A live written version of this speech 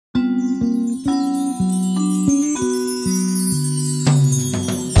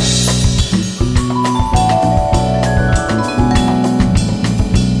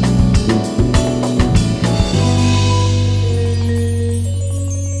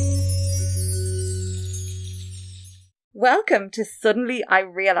Welcome to Suddenly I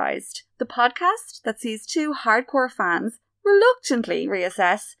Realised, the podcast that sees two hardcore fans reluctantly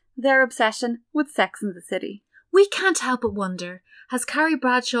reassess their obsession with Sex and the City. We can't help but wonder, has Carrie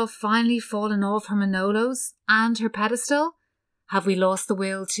Bradshaw finally fallen off her Manolos and her pedestal? Have we lost the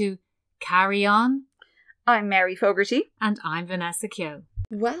will to carry on? I'm Mary Fogarty. And I'm Vanessa Keogh.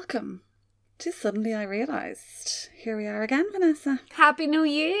 Welcome to Suddenly I Realised. Here we are again, Vanessa. Happy New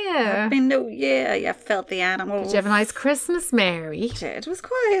Year! Happy New Year, you filthy animals. Did you have a nice Christmas, Mary? I did. It was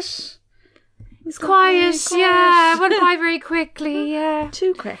quiet. It's quiet, yeah. It went by very quickly, yeah.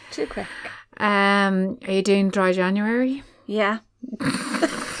 Too quick. Are you doing dry January? Yeah.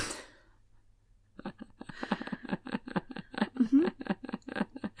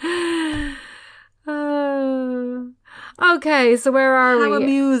 Okay, so where are we? How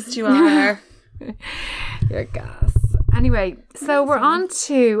amused you are. Your gas. Anyway, so we're on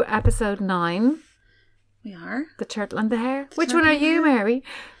to episode 9. We are. The Turtle and the Hare. Which one are you, Mary?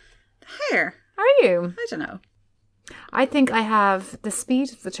 The Hare. Are you? I don't know. I think I have the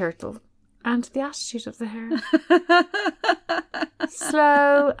speed of the turtle and the attitude of the hare.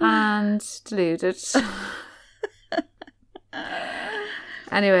 Slow and deluded.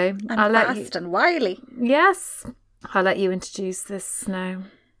 Anyway, And I'll let you. fast and wily. Yes, I'll let you introduce this now.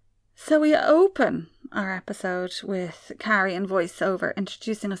 So we open our episode with Carrie in voiceover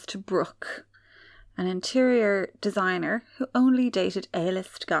introducing us to Brooke, an interior designer who only dated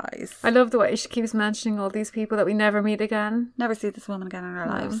A-list guys. I love the way she keeps mentioning all these people that we never meet again. Never see this woman again in our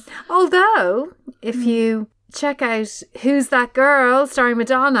lives. Although, if you check out Who's That Girl, starring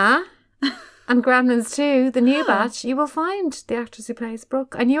Madonna, and Gremlins 2, the new batch, you will find the actress who plays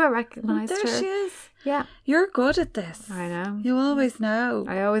Brooke. I knew I recognised her. There she is. Yeah. You're good at this. I know. You always know.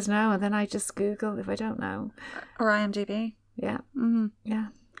 I always know, and then I just Google if I don't know. Or IMDb. Yeah. Mm-hmm. Yeah.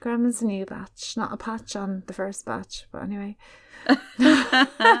 Gremlins a new batch, not a patch on the first batch, but anyway.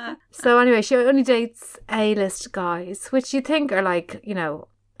 So anyway, she only dates A-list guys, which you think are like, you know,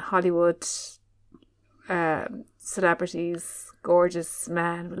 Hollywood celebrities, gorgeous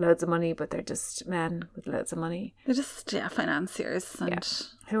men with loads of money, but they're just men with loads of money. They're just, financiers. And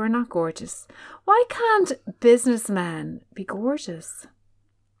who are not gorgeous. Why can't businessmen be gorgeous?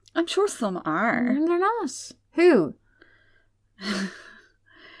 I'm sure some are. And they're not. Who?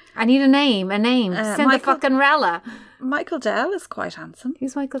 I need a name. Cinderfucking-rella. Michael Dell is quite handsome.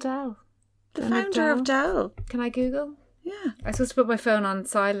 Who's Michael Dell? The founder of Dell. Can I Google? Yeah. I was supposed to put my phone on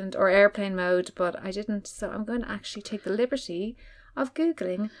silent or airplane mode, but I didn't. So I'm going to actually take the liberty of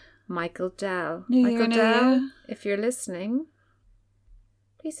Googling Michael Dell. Michael Dell, if you're listening,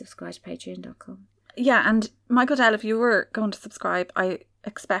 please subscribe to patreon.com. Yeah, and Michael Dell, if you were going to subscribe, I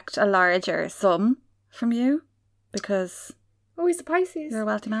expect a larger sum from you because... Oh, he's a Pisces. You're a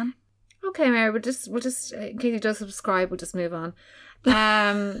wealthy man. Okay, Mary, we'll just in case you don't subscribe, we'll just move on.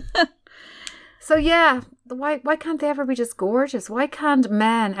 So yeah, why can't they ever be just gorgeous? Why can't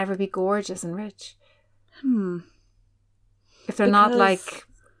men ever be gorgeous and rich? If they're not like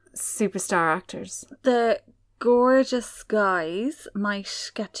superstar actors. The gorgeous guys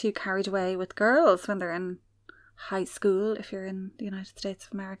might get too carried away with girls when they're in high school, if you're in the United States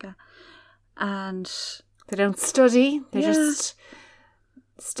of America. And they don't study. They're just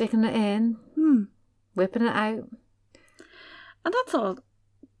sticking it in, whipping it out. And that's all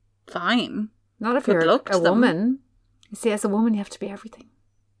fine. Not if you're a woman. You see, as a woman, you have to be everything.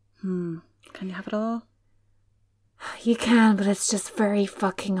 Can you have it all? You can, but it's just very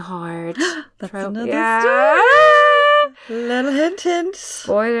fucking hard. That's another story. Little hint.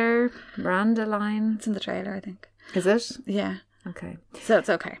 Spoiler, Miranda line. It's in the trailer, I think. Is it? Yeah. Okay. So it's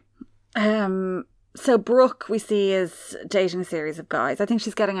okay. So Brooke, we see, is dating a series of guys. I think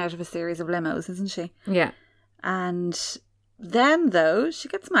she's getting out of a series of limos, isn't she? Yeah. And then, though, she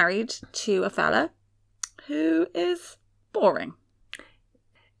gets married to a fella who is boring.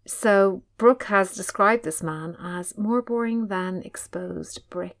 So Brooke has described this man as more boring than exposed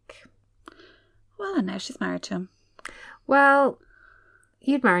brick. Well, and now she's married to him. Well,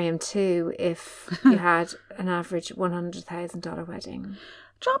 you'd marry him too if you had an average $100,000 wedding.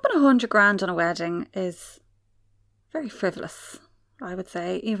 Dropping $100,000 on a wedding is very frivolous, I would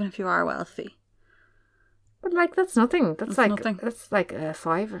say, even if you are wealthy. But like, that's nothing. That's nothing. That's like a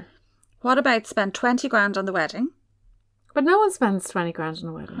fiver. What about spend $20,000 on the wedding? But no one spends $20,000 on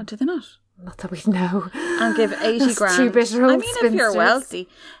a wedding. Oh, do they not? Not that we know. And give $80,000. Two bitter old if you're wealthy,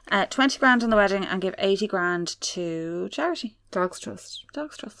 $20,000 on the wedding and give $80,000 to charity. Dogs Trust.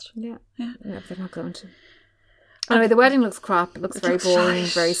 Yeah. Yeah, they're not going to. Anyway, the wedding looks crap. It looks very boring,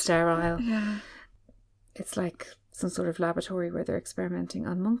 very sterile. Yeah. It's like some sort of laboratory where they're experimenting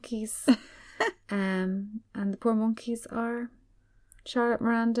on monkeys. And the poor monkeys are Charlotte,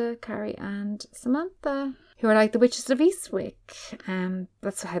 Miranda, Carrie and Samantha, who are like the witches of Eastwick.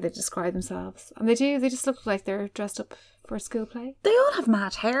 That's how they describe themselves. And they just look like they're dressed up for a school play. They all have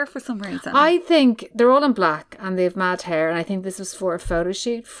mad hair for some reason. I think they're all in black and they have mad hair, and I think this was for a photo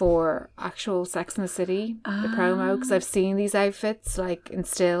shoot for actual Sex and the City, the promo, because I've seen these outfits like in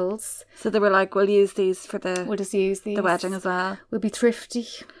stills. So they were like, we'll use these for we'll just use these. The wedding as well. We'll be thrifty.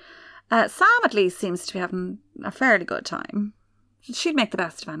 Sam at least seems to be having a fairly good time. She'd make the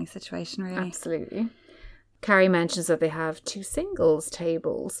best of any situation, really. Absolutely. Carrie mentions that they have 2 singles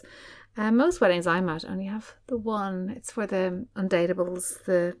tables. Most weddings I'm at only have the one. It's for the undateables,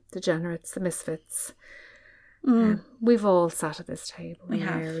 the degenerates, the misfits. We've all sat at this table. We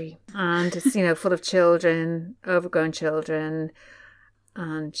have. And it's, full of children, overgrown children,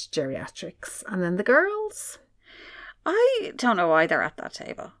 and geriatrics. And then the girls. I don't know why they're at that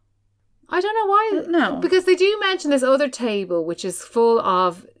table. I don't know why. No. Because they do mention this other table, which is full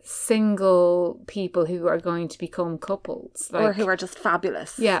of single people who are going to become couples. Or who are just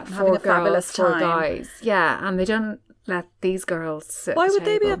fabulous. Yeah, having a fabulous time. 4 guys. Yeah, and they don't let these girls sit Why at the would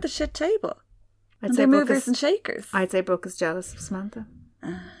they be table. at the shit table? I'd say movers Brooke and shakers. I'd say Brooke is jealous of Samantha.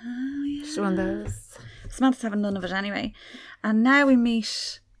 Yeah. She's one of those. Samantha's having none of it anyway. And now we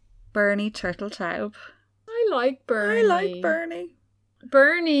meet Bernie Turtletaub. I like Bernie.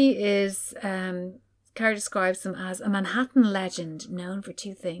 Bernie is, Carrie describes him as a Manhattan legend known for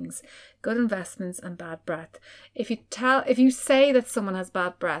 2 things, good investments and bad breath. If you say that someone has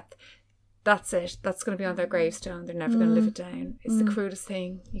bad breath, that's it. That's going to be on their gravestone. They're never going to live it down. It's the crudest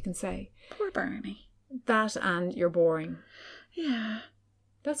thing you can say. Poor Bernie. That and you're boring. Yeah.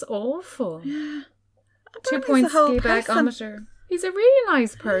 That's awful. Yeah. 2 points ski bagometer. He's a really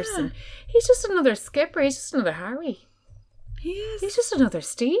nice person. Yeah. He's just another Skipper. He's just another Harry. He is. He's just another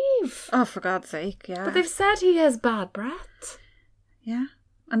Steve. Oh, for God's sake, yeah. But they've said he has bad breath. Yeah.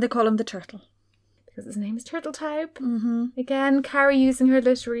 And they call him the Turtle. Because his name is Turtletaub. Mm-hmm. Again, Carrie using her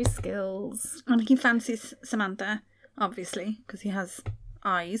literary skills. And he fancies Samantha, obviously, because he has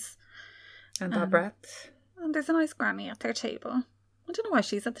eyes. And bad breath. And there's a nice granny at their table. I don't know why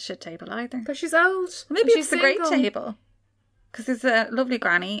she's at the shit table either. Because she's old. Maybe it's the great table. Because there's a lovely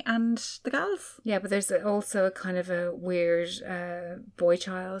granny and the gals. Yeah, but there's also a kind of a weird boy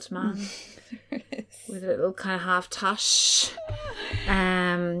child man with a little kind of half tash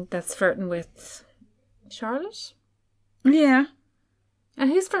that's flirting with Charlotte. Yeah. And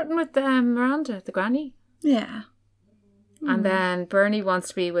who's flirting with Miranda, the granny? Yeah. And then Bernie wants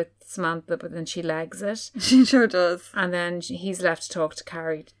to be with Samantha, but then she legs it. She sure does. And then he's left to talk to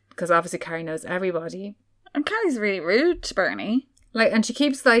Carrie, because obviously Carrie knows everybody. And Carrie's really rude to Bernie. And she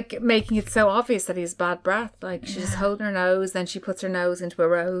keeps making it so obvious that he has bad breath. She's just holding her nose, then she puts her nose into a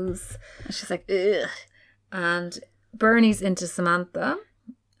rose. And she's like, ugh. And Bernie's into Samantha.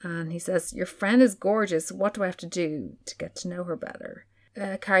 And he says, your friend is gorgeous. What do I have to do to get to know her better?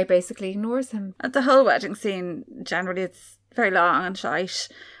 Carrie basically ignores him. At the whole wedding scene, generally it's very long and shite.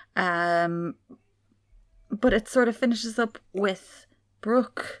 But it sort of finishes up with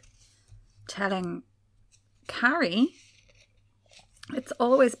Brooke telling Carrie it's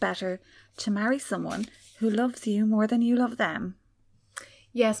always better to marry someone who loves you more than you love them.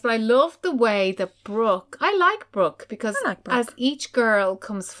 Yes, but I love the way that I like Brooke, because as each girl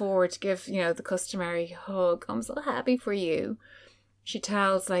comes forward to give, the customary hug, I'm so happy for you. She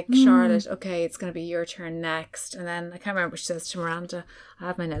tells Charlotte, okay, it's going to be your turn next. And then I can't remember what she says to Miranda. I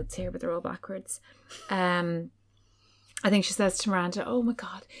have my notes here, but they're all backwards. I think she says to Miranda, oh my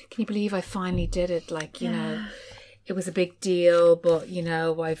God, can you believe I finally did it? It was a big deal, but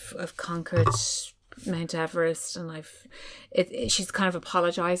I've conquered Mount Everest, and she's kind of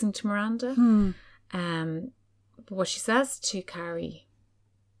apologising to Miranda. But what she says to Carrie,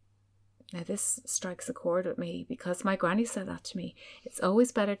 now this strikes a chord with me, because my granny said that to me. It's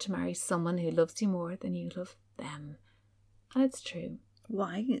always better to marry someone who loves you more than you love them. And it's true.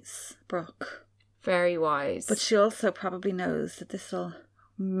 Wise, Brooke. Very wise. But she also probably knows that this will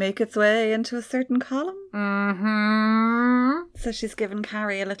make its way into a certain column. Mm-hmm. So she's given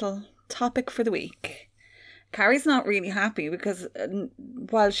Carrie a little topic for the week. Carrie's not really happy because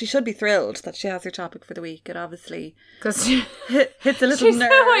while she should be thrilled that she has her topic for the week, it obviously hits a little she's nerve.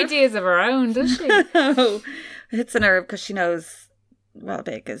 No ideas of her own, does she? No, it hits a nerve because she knows,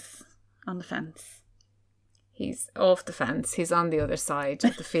 Big is on the fence. He's off the fence. He's on the other side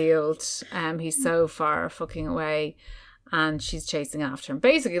of the field. He's so far fucking away, and she's chasing after him.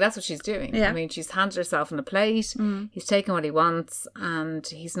 Basically, that's what she's doing. Yeah. I mean, she's handed herself on a plate. He's taking what he wants, and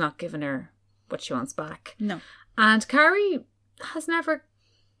he's not giving her what she wants back. No. And Carrie has never...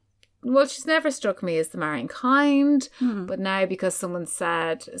 Well, she's never struck me as the marrying kind, but now because someone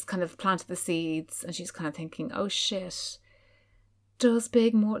said, it's kind of planted the seeds, and she's kind of thinking, oh shit, does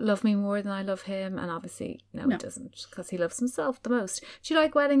Big love me more than I love him? And obviously, no, he doesn't, because he loves himself the most. Do you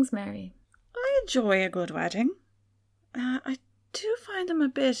like weddings, Mary? I enjoy a good wedding. I do find them a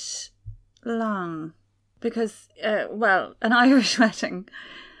bit long because, well, an Irish wedding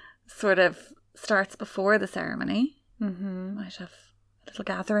sort of starts before the ceremony. Might have a little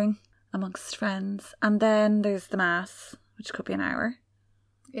gathering amongst friends, and then there's the mass, which could be an hour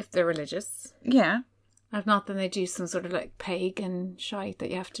if they're religious. Yeah. If not, then they do some sort of like pagan shite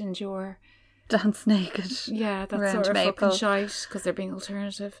that you have to endure. Dance naked. Yeah, that's sort of fucking shite because they're being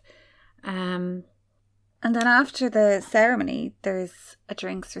alternative. And then after the ceremony, there's a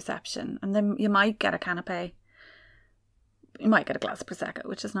drinks reception, and then you might get a canapé. You might get a glass of prosecco,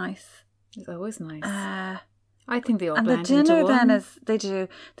 which is nice. It's always nice. I think they all and blend the dinner into one. then is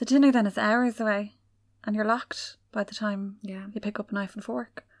the dinner then is hours away, and you're locked by the time you pick up a knife and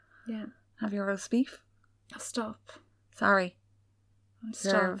fork. Yeah, have your roast beef. I'll stop. Sorry,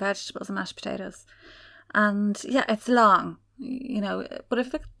 your vegetables and mashed potatoes, and yeah, it's long, you know. But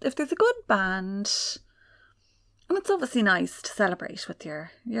if there's a good band, and it's obviously nice to celebrate with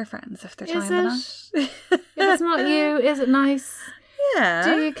your friends if they're trying the night. If it's not you, is it nice? Yeah.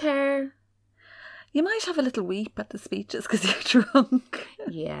 Do you care? You might have a little weep at the speeches because you're drunk.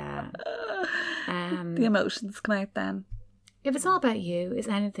 Yeah. The emotions come out then. If it's not about you, is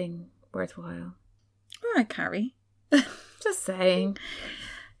anything worthwhile? All right, Carrie. Just saying.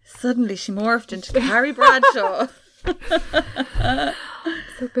 Suddenly she morphed into Carrie Bradshaw.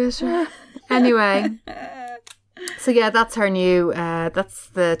 So bitter. Anyway. So yeah, that's her new, that's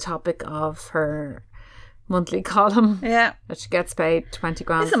the topic of her monthly column. Yeah. That she gets paid 20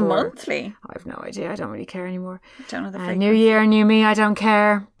 grand for. Is it monthly? I have no idea. I don't really care anymore. I don't know the frequency. New year, new me. I don't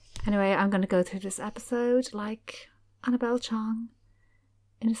care. Anyway, I'm going to go through this episode like Annabelle Chong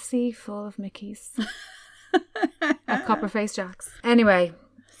in a sea full of Mickeys. Of Copperface Jacks. Anyway.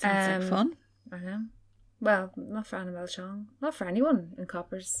 Sounds like fun. I know. Well, not for Annabelle Chong. Not for anyone in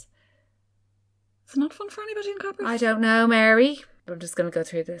Coppers. It's not fun for anybody in Coppers? I don't know, Mary. But I'm just going to go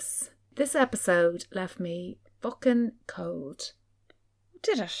through this. This episode left me fucking cold.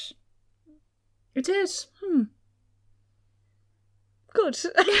 Did it? It did. Good.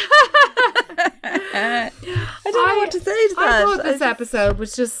 I don't know what to say to that. I thought this episode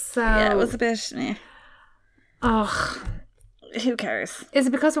was just so... Yeah, it was a bit... meh. Oh. Who cares? Is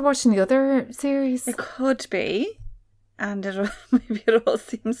it because we're watching the other series? It could be. And maybe it all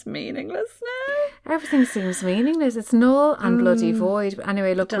seems meaningless now. Everything seems meaningless. It's null and bloody void. But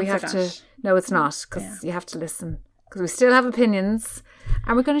anyway, look, we have to... No, it's not, because you have to listen. Because we still have opinions,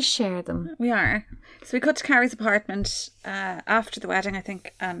 and we're going to share them. We are. So we cut to Carrie's apartment after the wedding, I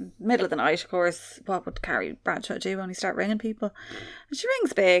think, middle of the night, of course. What would Carrie Bradshaw do? Only start ringing people. And she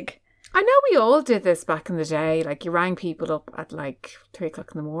rings big. I know we all did this back in the day. Like, you rang people up at, like, 3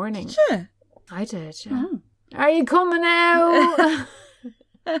 o'clock in the morning. Did you? I did, yeah. Oh. Are you coming out?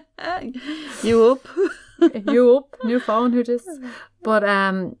 You up? You up? New phone, who dis?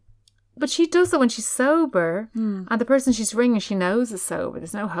 But she does it when she's sober, and the person she's ringing she knows is sober.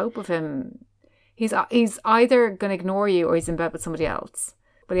 There's no hope of him. He's either going to ignore you or he's in bed with somebody else.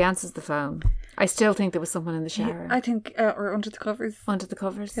 But he answers the phone. I still think there was someone in the shower. I think, or under the covers. Under the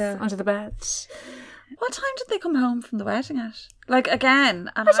covers, under the bed. What time did they come home from the wedding at? Like, again,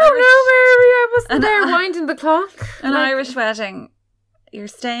 I don't know, Mary. I wasn't there winding the clock. An Irish wedding. You're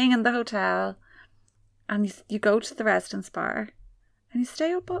staying in the hotel, and you go to the residence bar, and you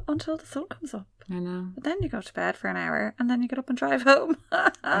stay up until the sun comes up. I know. But then you go to bed for an hour, and then you get up and drive home.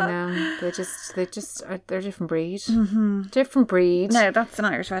 I know. They're a different breed. Mm-hmm. Different breed. No, that's an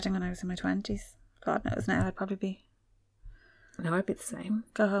Irish wedding when I was in my 20s. God knows now I'd probably be. No, I'd be the same.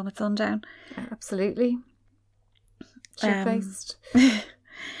 Go home at sundown. Absolutely. Shit-faced.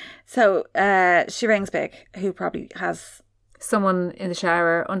 So she rings big, who probably has... someone in the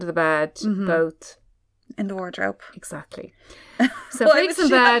shower, under the bed, both. In the wardrobe. Exactly. So Big's in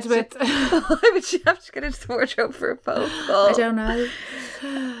bed with... Why would she have to get into the wardrobe for a phone call? I don't know.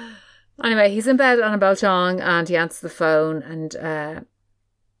 Anyway, he's in bed on Annabelle Chong and he answers the phone, and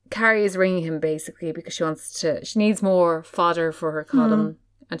Carrie is ringing him basically because she needs more fodder for her column,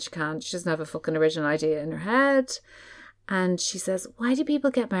 and she can't. She doesn't have a fucking original idea in her head. And she says, why do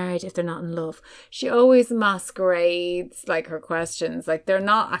people get married if they're not in love? She always masquerades like her questions. Like, they're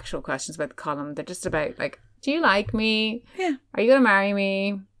not actual questions about the column. They're just about, like, do you like me? Yeah. Are you going to marry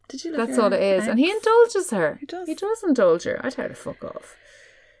me? Did you love That's all it is. And he indulges her. He does. He does indulge her. I tell her to fuck off.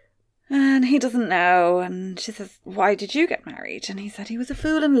 And he doesn't know. And she says, why did you get married? And he said he was a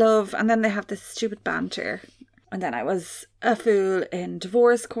fool in love. And then they have this stupid banter. And then I was a fool in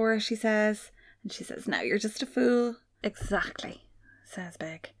divorce court, he says. And she says, now you're just a fool. Exactly, says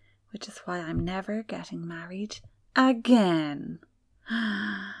Big. Which is why I'm never getting married again.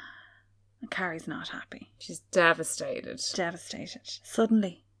 And Carrie's not happy. She's devastated. Devastated.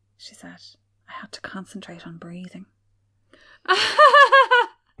 Suddenly, she said, I had to concentrate on breathing.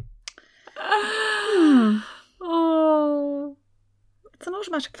 Oh. It's an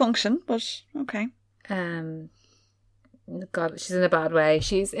automatic function, but okay. God, she's in a bad way.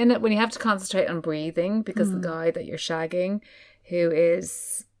 She's in it when you have to concentrate on breathing because the guy that you're shagging, who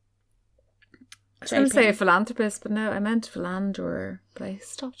is, I was going to say a philanthropist, but no, I meant philanderer. But I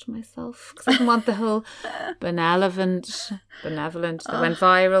stopped myself because I didn't want the whole benevolent that went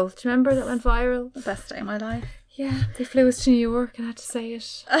viral. Do you remember that went viral? The best day of my life. Yeah, they flew us to New York and I had to say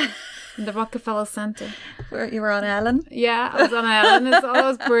it in the Rockefeller Center. Where you were on Ellen? Yeah, I was on Ellen. It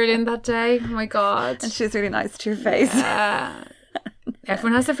was brilliant that day. Oh my God. And she was really nice to your face.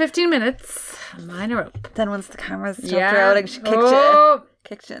 Everyone has their 15 minutes. Mine are up. Then once the cameras stopped rolling, she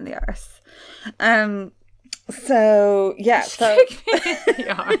kicked you in the arse. So, yeah. Kicked me in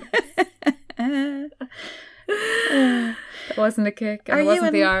the arse. It wasn't a kick. And it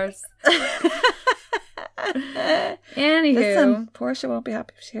wasn't the arse. Anywho, listen, Portia won't be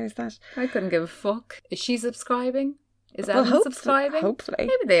happy if she hears that. I couldn't give a fuck. Is she subscribing? Is Ellen subscribing? Hopefully.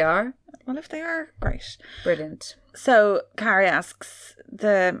 Maybe they are. Well, if they are, great. Brilliant. So Carrie asks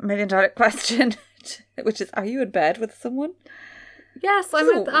the $1 million question, which is, are you in bed with someone? Yes, I'm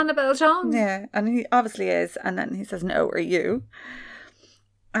with Annabelle Chong. Yeah, and he obviously is. And then he says, no, are you?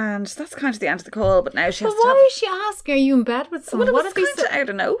 And that's kind of the end of the call, but now she has to why is she asking, are you in bed with someone? Well, what if he said out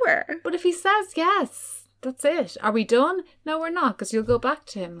of nowhere? But if he says yes, that's it. Are we done? No, we're not, because you'll go back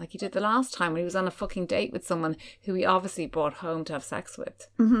to him like you did the last time when he was on a fucking date with someone who he obviously brought home to have sex with.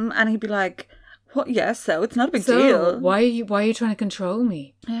 Mm-hmm. And he'd be like, what? Yes, so it's not a big deal. Why are you trying to control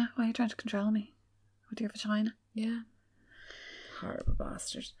me? Yeah, why are you trying to control me? With your vagina? Yeah. Horrible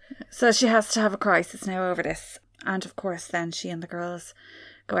bastard. So she has to have a crisis now over this. And of course then she and the girls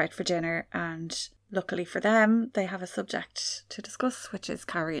go out for dinner, and luckily for them, they have a subject to discuss, which is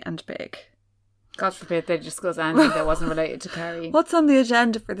Carrie and Big. God forbid they discuss anything that wasn't related to Carrie. What's on the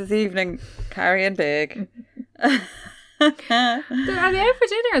agenda for this evening? Carrie and Big. Are they out for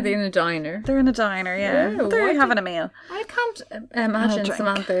dinner? Are they in a diner? They're in a diner, yeah. Oh, they're having a meal. I can't imagine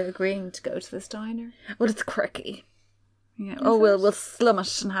Samantha agreeing to go to this diner. Well, it's quirky. Yeah. Oh, we'll slum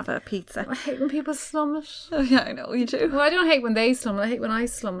it and have a pizza. I hate when people slum it. Oh, yeah, I know, you do. Well, I don't hate when they slum it. I hate when I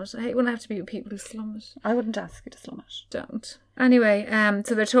slum it. I hate when I have to be with people who slum it. I wouldn't ask you to slum it. Don't. Anyway,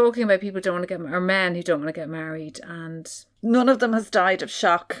 so they're talking about people who don't want to get or men who don't want to get married, and none of them has died of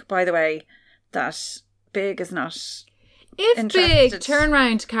shock, by the way, that Big is not. If Big turned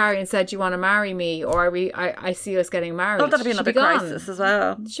round to Carrie and said, "Do you want to marry me?" or I see us getting married. Oh, that'd be another crisis as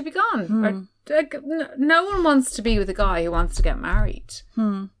well. She'd be gone. No one wants to be with a guy who wants to get married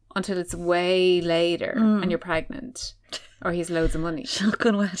until it's way later and you're pregnant or he's loads of money.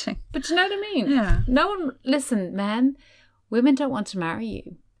 Shotgun wedding. But you know what I mean? Yeah. No one, listen, men, women don't want to marry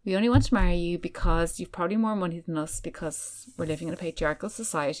you. We only want to marry you because you've probably more money than us because we're living in a patriarchal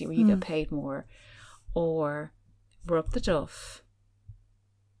society where you get paid more, or we're up the duff.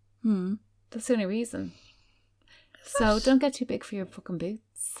 That's the only reason. So don't get too big for your fucking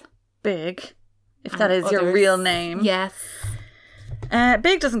boots. Big, if that is your real name. Yes.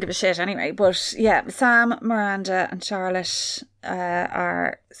 Big doesn't give a shit anyway, but yeah, Sam, Miranda and Charlotte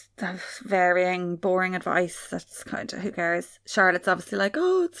have varying, boring advice. That's kind of, who cares? Charlotte's obviously like,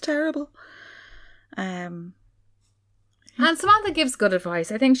 oh, it's terrible. And Samantha gives good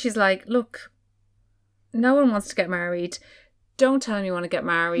advice. I think she's like, look, no one wants to get married. Don't tell him you want to get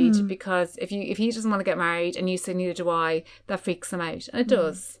married because if he doesn't want to get married and you say neither do I, that freaks him out. And it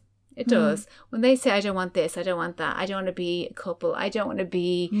does. It does. When they say, I don't want this, I don't want that, I don't want to be a couple, I don't want to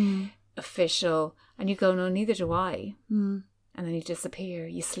be official, and you go, no, neither do I. And then you disappear,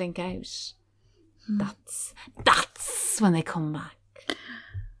 you slink out. That's when they come back.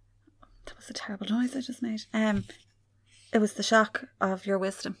 That was a terrible noise I just made. It was the shock of your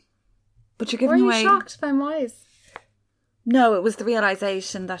wisdom. But you're giving away. Were you shocked then? Wise? No, it was the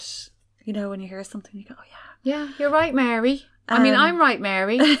realisation that, you know, when you hear something, you go, oh yeah. Yeah, you're right, Mary. I mean, I'm right,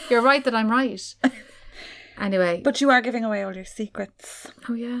 Mary. You're right that I'm right. Anyway. But you are giving away all your secrets.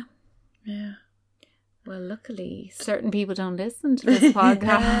 Oh, yeah. Yeah. Well, luckily, certain people don't listen to this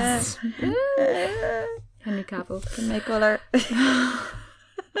podcast. Henry Cavill can make all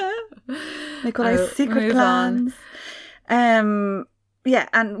our secret plans. Yeah,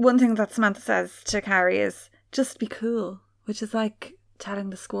 and one thing that Samantha says to Carrie is, just be cool, which is like telling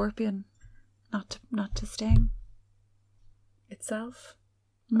the scorpion not to sting itself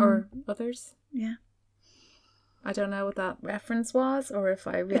or others. Yeah. I don't know what that reference was, or if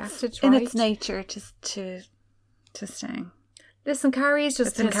I reacted It's right. in its nature to sting. Listen, Carrie is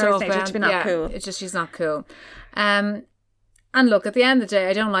just It's in Carrie's nature to be not cool. It's just she's not cool. And look, at the end of the day,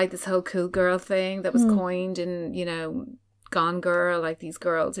 I don't like this whole cool girl thing that was coined in, you know, Gone Girl, like these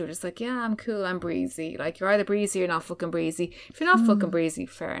girls who are just like, yeah, I'm cool, I'm breezy. Like, you're either breezy or you're not fucking breezy. If you're not fucking breezy,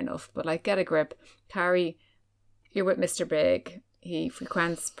 fair enough. But like, get a grip. Carrie, you're with Mr. Big. He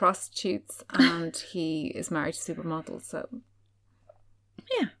frequents prostitutes and he is married to supermodels. So,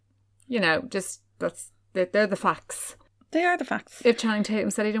 yeah. You know, just they're the facts. They are the facts. If Channing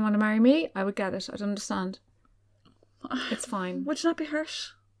Tatum said he didn't want to marry me, I would get it. I'd understand. It's fine. Would you not be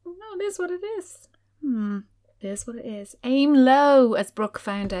hurt? No, it is what it is. It is what it is. Aim low, as Brooke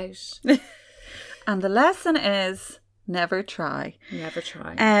found out. And the lesson is never try. Never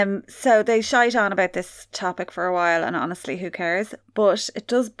try. So they shite on about this topic for a while, and honestly, who cares? But it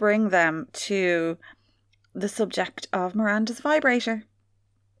does bring them to the subject of Miranda's vibrator.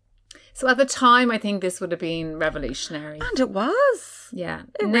 So at the time, I think this would have been revolutionary. And it was. Yeah.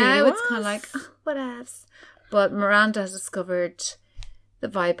 It now really it's kind of was. like, oh, what else? But Miranda has discovered the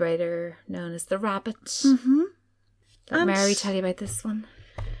vibrator known as the Rabbit. Mm-hmm. Let Mary tell you about this one.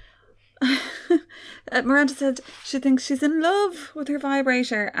 Miranda said she thinks she's in love with her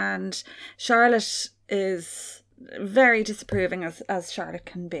vibrator, and Charlotte is very disapproving as Charlotte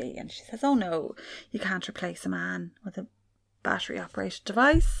can be, and she says, oh no, you can't replace a man with a battery operated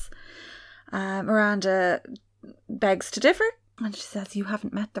device. Miranda begs to differ, and she says, you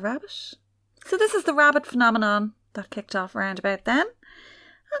haven't met the rabbit. So this is the rabbit phenomenon that kicked off around about then,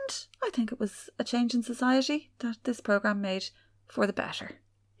 and I think it was a change in society that this programme made for the better.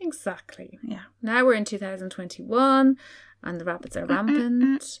 Exactly. Yeah. Now we're in 2021 and the rabbits are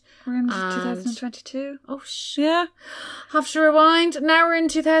rampant. We're in 2022. Oh, yeah. Have to rewind. Now we're in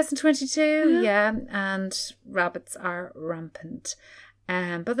 2022. Yeah. And rabbits are rampant.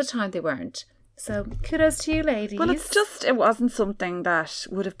 By the time they weren't. So kudos to you, ladies. Well, it wasn't something that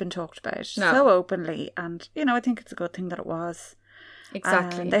would have been talked about so openly. And, you know, I think it's a good thing that it was.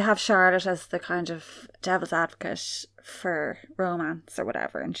 Exactly. They have Charlotte as the kind of devil's advocate for romance or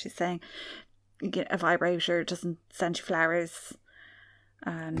whatever, and she's saying a vibrator doesn't send you flowers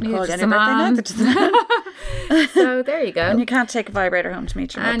and call you any birthday night. So there you go. And you can't take a vibrator home to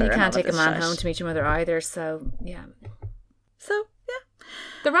meet your mother. And you can't take a man home to meet your mother either. So yeah. So yeah,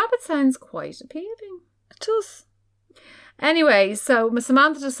 the rabbit sounds quite appealing. It does. Anyway, so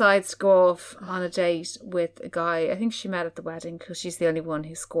Samantha decides to go off on a date with a guy. I think she met at the wedding because she's the only one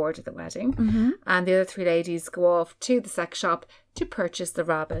who scored at the wedding. Mm-hmm. And the other three ladies go off to the sex shop to purchase the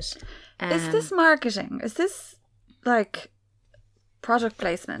rabbit. Is this marketing? Is this like product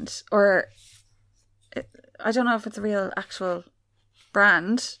placement? Or I don't know if it's a real actual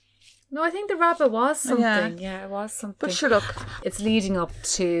brand. No, I think the rabbit was something. Yeah, it was something. But sure, look. It's leading up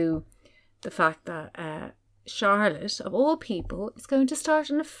to the fact that Charlotte, of all people, is going to start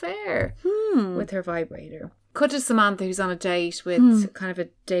an affair with her vibrator. Cut to Samantha, who's on a date with kind of a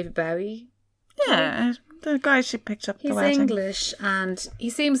David Bowie. Yeah, the guy she picked up at the wedding. He's English and he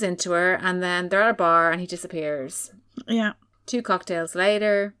seems into her, and then they're at a bar and he disappears. Yeah. 2 cocktails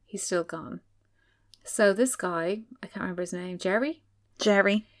later, he's still gone. So this guy, I can't remember his name, Jerry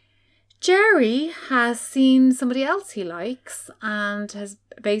has seen somebody else he likes and has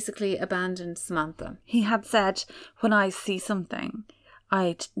basically abandoned Samantha. He had said, when I see something,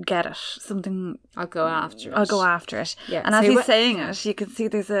 I'd get it. Something... I'll go after it. Yeah. And so as he's saying it, you can see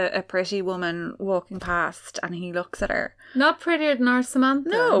there's a pretty woman walking past and he looks at her. Not prettier than our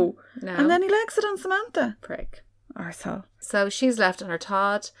Samantha. No. And then he likes it on Samantha. Prick. Arsehole. So she's left on her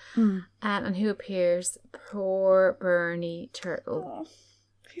Todd. And who appears? Poor Bernie Turtle. Oh.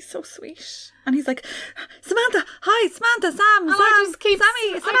 He's so sweet. And he's like, Samantha, hi, Samantha, Sam, and Sam, I just keep,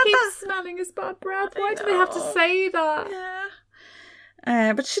 Sammy, Samantha. I keep smelling his bad breath. Why do they have to say that?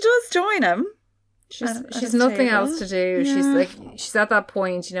 Yeah. But she does join him. She's nothing else to do. Yeah. She's at that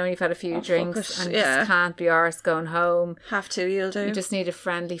point, you know, you've had a few drinks and you just can't be arsed going home. Have to, you'll do. You just need a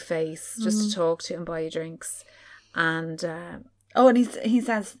friendly face just to talk to and buy you drinks. And... and he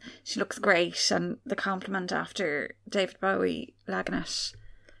says she looks great, and the compliment after David Bowie lagging it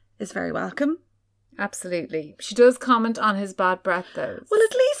is very welcome. Absolutely. She does comment on his bad breath though. Well,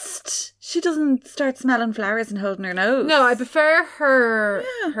 at least she doesn't start smelling flowers and holding her nose. No, I prefer her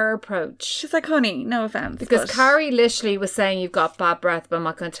approach. She's like, honey, no offence. Because Carrie literally was saying you've got bad breath, but I'm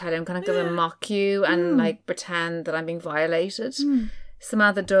not going to tell you. I'm going to go and mock you and like pretend that I'm being violated.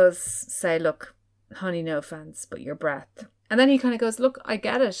 Samantha does say, look, honey, no offense, but your breath. And then he kind of goes, look, I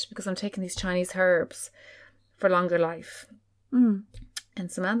get it because I'm taking these Chinese herbs for longer life. Mm. And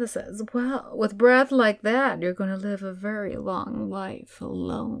Samantha says, well, with breath like that, you're going to live a very long life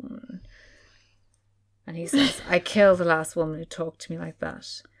alone. And he says, I killed the last woman who talked to me like that.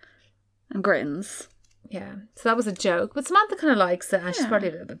 And grins. Yeah. So that was a joke. But Samantha kind of likes it and she's probably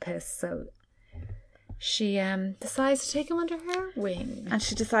a little bit pissed. So she decides to take him under her wing. And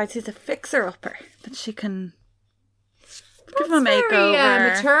she decides he's a fixer-upper. That she can give him a Very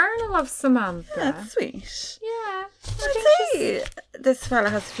makeover. maternal of Samantha. Yeah, that's sweet. Yeah. I'd say this fella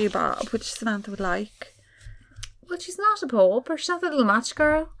has a few bob, which Samantha would like. Well, she's not a pauper. She's not a little match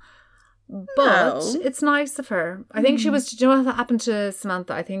girl. But No. it's nice of her. I think she was, do you know what happened to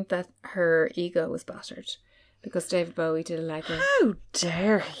Samantha? I think that her ego was battered because David Bowie did a leg her. How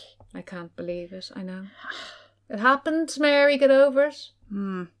dare he? I can't believe it. I know. It happened, Mary. Get over it.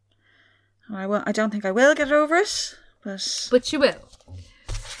 I don't think I will get over it, but... But you will.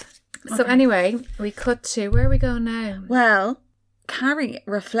 So anyway, we cut to, where are we going now? Well, Carrie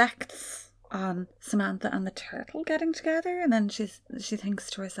reflects on Samantha and the turtle getting together, and then she thinks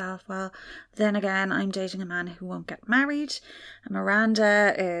to herself, well, then again, I'm dating a man who won't get married, and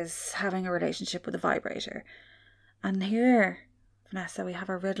Miranda is having a relationship with a vibrator. And here, Vanessa, we have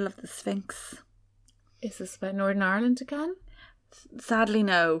a riddle of the Sphinx. Is this about Northern Ireland again? Sadly,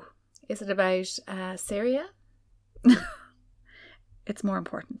 no. Is it about Syria? It's more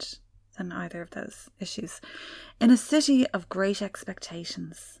important than either of those issues. In a city of great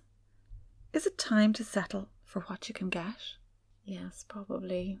expectations, is it time to settle for what you can get? Yes,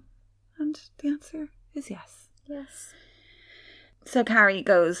 probably. And the answer is yes. Yes. So Carrie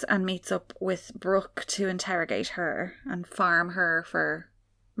goes and meets up with Brooke to interrogate her and farm her for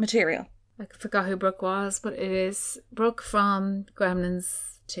material. I forgot who Brooke was, but it is Brooke from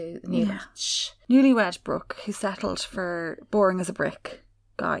Gremlins to Newmatch. Newlywed Brooke, who settled for boring as a brick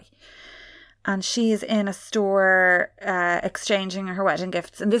guy. And she's in a store exchanging her wedding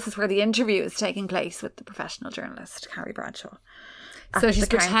gifts. And this is where the interview is taking place with the professional journalist, Carrie Bradshaw. So she's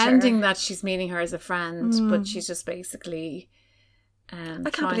pretending that she's meeting her as a friend, but she's just basically... I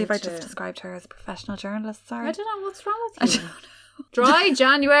can't believe I just described her as a professional journalist. Sorry. I don't know what's wrong with you. I don't know. Dry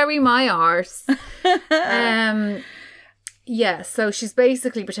January, my arse. Yeah, so she's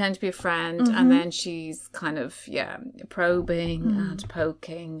basically pretending to be a friend, and then she's kind of, probing and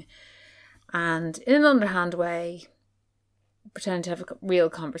poking, and in an underhand way, pretending to have a real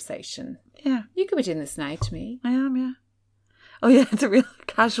conversation. Yeah. You could be doing this now to me. I am, yeah. Oh, yeah, it's a real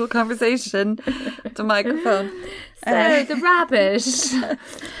casual conversation. It's a microphone. So, the rabbit.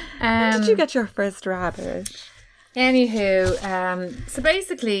 When did you get your first rabbit? Anywho, so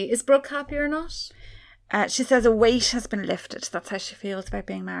basically, is Brooke happy or not? She says a weight has been lifted. That's how she feels about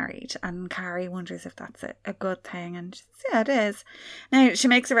being married. And Carrie wonders if that's a good thing. And she says, yeah, it is. Now, she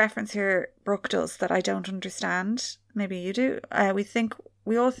makes a reference here, Brooke does, that I don't understand. Maybe you do.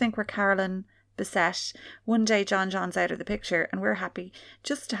 We all think we're Carolyn Bessette. One day John's out of the picture and we're happy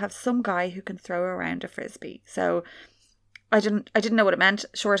just to have some guy who can throw around a frisbee. So I didn't know what it meant.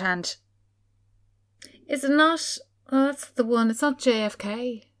 Shorthand. Is it not? Oh, that's the one. It's not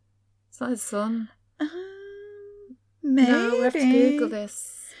JFK. It's not his son. Maybe. No, we have to Google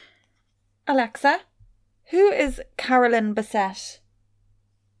this. Alexa, who is Carolyn Bessette?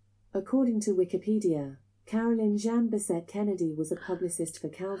 According to Wikipedia, Carolyn Jean Bessette Kennedy was a publicist for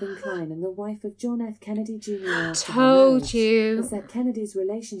Calvin Klein and the wife of John F. Kennedy Jr. After Told you. Bessette Kennedy's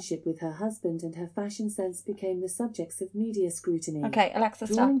relationship with her husband and her fashion sense became the subjects of media scrutiny. Okay, Alexa,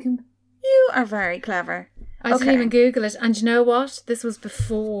 stop. You are very clever. I didn't even Google it. And you know what? This was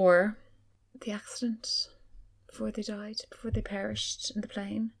before the accident. Before they died. Before they perished in the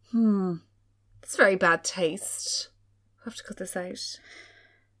plane. It's very bad taste. I'll have to cut this out.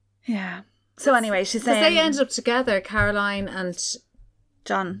 Yeah. So anyway, she's saying... Because they ended up together, Caroline and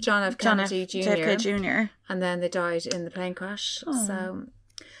John F. Kennedy Jr. JFK Jr. And then they died in the plane crash. Oh. So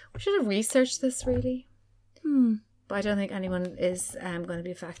we should have researched this, really. But I don't think anyone is going to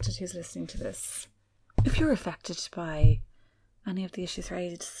be affected who's listening to this. If you're affected by any of the issues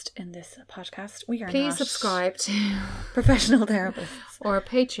raised in this podcast, we are Please subscribe to professional therapists. Or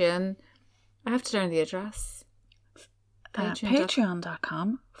Patreon. I have to learn the address.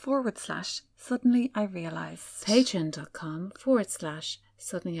 Patreon.com/suddenly I realised.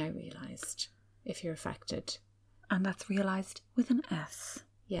 Patreon.com/suddenly I realised. If you're affected. And that's realised with an S.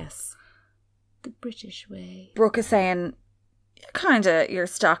 Yes. The British way. Brooke is saying, kind of, your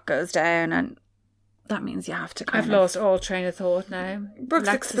stock goes down and that means you have to I've lost all train of thought now. Brooke's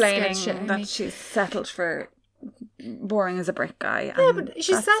explaining that she's settled for boring as a brick guy. Yeah, but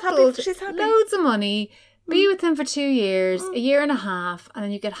she's settled. She's happy. Loads of money. Be with him for 2 years, a year and a half, and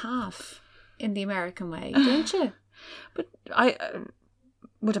then you get half in the American way, don't you? But I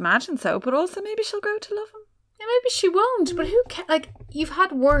would imagine so. But also maybe she'll grow to love him. Yeah, maybe she won't. But who cares? Like, you've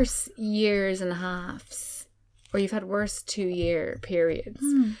had worse years and halves, or you've had worse 2-year periods.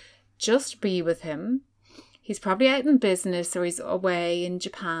 Just be with him. He's probably out in business, or he's away in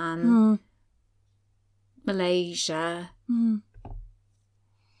Japan, Malaysia,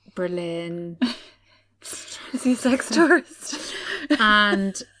 Berlin. Is he a sex tourist?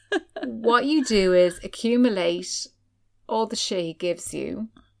 And what you do is accumulate all the shit he gives you.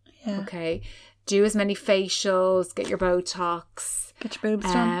 Yeah. Okay. Do as many facials, get your Botox. Get your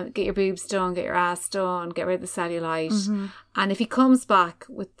boobs done. Get your boobs done, get your ass done, get rid of the cellulite. And if he comes back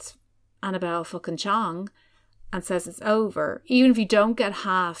with Annabelle fucking Chong and says it's over, even if you don't get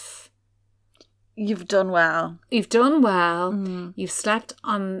half, you've done well. You've done well. You've slept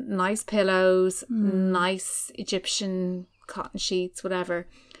on nice pillows, nice Egyptian cotton sheets, whatever.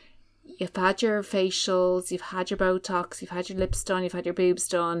 You've had your facials, you've had your Botox, you've had your lips done, you've had your boobs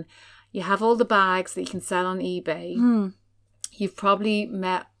done. You have all the bags that you can sell on eBay. You've probably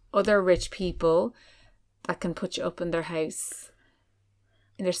met other rich people that can put you up in their house,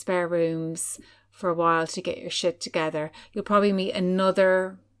 in their spare rooms for a while to get your shit together. You'll probably meet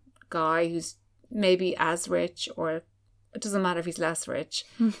another guy who's maybe as rich, or it doesn't matter if he's less rich.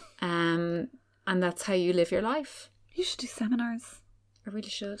 And that's how you live your life. You should do seminars. I really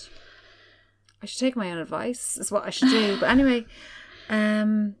should. I should take my own advice, is what I should do. But anyway,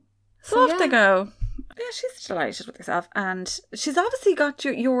 so off they go. Yeah, she's delighted with herself, and she's obviously got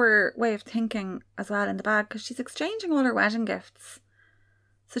your way of thinking as well in the bag, because she's exchanging all her wedding gifts.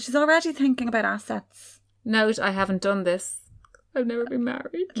 So she's already thinking about assets. Note, I haven't done this. I've never been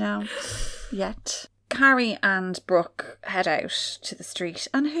married. No, yet. Carrie and Brooke head out to the street,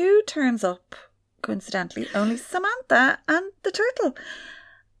 and who turns up? Coincidentally, only Samantha and the turtle.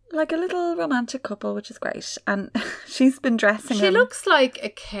 Like a little romantic couple, which is great. And she's been dressing him. She looks like a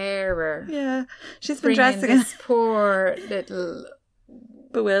carer. Yeah. She's been dressing dressing this poor little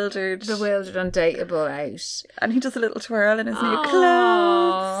bewildered, undateable out. And he does a little twirl in his new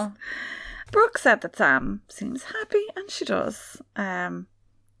clothes. Brooke said that Sam seems happy, and she does.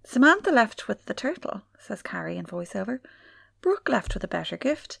 Samantha left with the turtle, says Carrie in voiceover. Brooke left with a better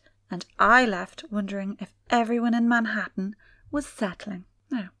gift, and I left wondering if everyone in Manhattan was settling.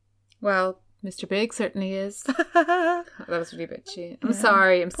 Now, well, Mr. Big certainly is. That was really bitchy. I'm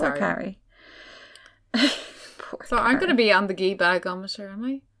sorry. Poor Carrie. So I'm going to be on the gee bagometer, am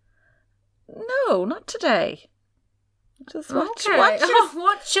I? No, not today. Just watch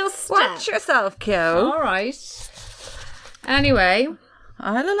yourself, Kyo. All right. Anyway,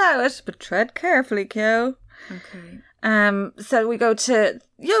 I'll allow it, but tread carefully, Kyo. Okay. So we go to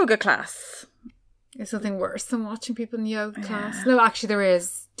yoga class. There's something worse than watching people in yoga class. No, actually there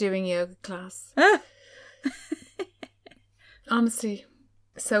is, doing yoga class. Honestly.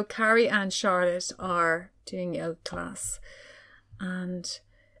 So Carrie and Charlotte are doing yoga class. And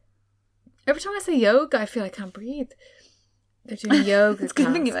every time I say yoga, I feel I can't breathe. They're doing yoga it's class.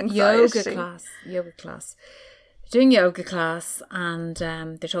 Giving you anxiety. Yoga class. They're doing yoga class, and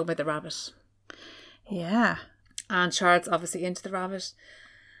they're talking about the rabbit. Yeah. And Charlotte's obviously into the rabbit.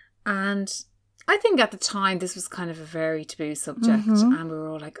 And I think at the time this was kind of a very taboo subject, and we were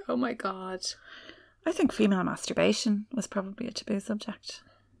all like, oh my God. I think female masturbation was probably a taboo subject.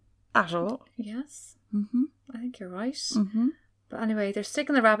 At all. Yes. I think you're right. But anyway, they're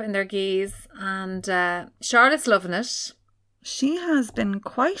sticking the rabbit in their geese, and Charlotte's loving it. She has been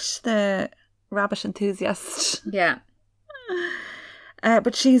quite the rabbit enthusiast. Yeah.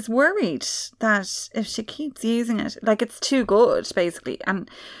 But she's worried that if she keeps using it, like it's too good, basically. And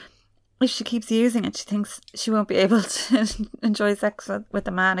if she keeps using it, she thinks she won't be able to enjoy sex with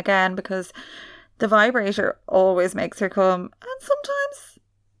a man again, because the vibrator always makes her come. And sometimes,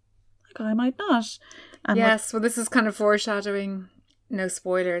 like, I might not. And yes, well, this is kind of foreshadowing, no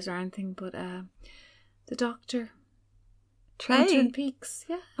spoilers or anything, but the doctor. Trey. From Twin Peaks,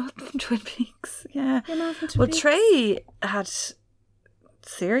 yeah. Oh, from Twin Peaks, yeah. Well, Trey had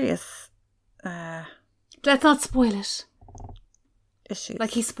serious let's not spoil it. issues.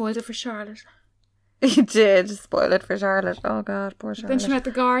 Like he spoiled it for Charlotte. He did spoil it for Charlotte. Oh God, poor Charlotte. Then she met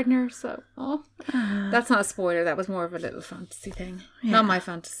the gardener, so that's not a spoiler. That was more of a little fantasy thing. Yeah. Not my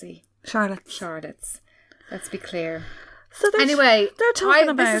fantasy. Charlotte's. Let's be clear. So anyway, they're talking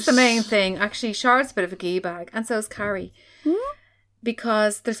about this is the main thing. Actually, Charlotte's a bit of a gee bag, and so is Carrie,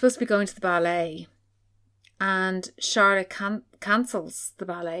 because they're supposed to be going to the ballet, And Charlotte cancels the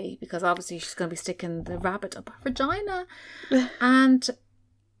ballet because obviously she's going to be sticking the rabbit up her vagina. And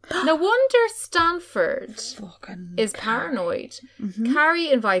no wonder Stanford is paranoid.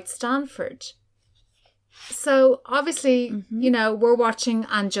 Carrie invites Stanford. So obviously, you know, we're watching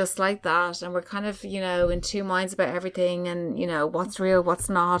and just like that, and we're kind of, you know, in two minds about everything, and, you know, what's real, what's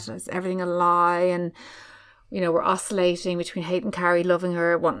not, is everything a lie, and, you know, we're oscillating between hating Carrie, loving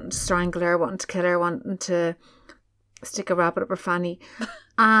her, wanting to strangle her, wanting to kill her, wanting to stick a rabbit up her fanny.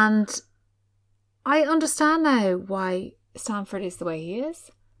 And I understand now why Stanford is the way he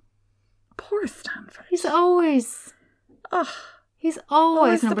is. Poor Stanford. He's always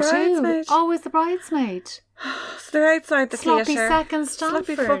Always number the two. bridesmaid. Always the bridesmaid. So they're outside the theatre. Sloppy seconds, Stanford.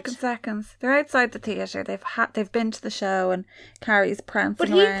 Sloppy fucking seconds. They're outside the theatre. They've been to the show, and Carrie's prancing But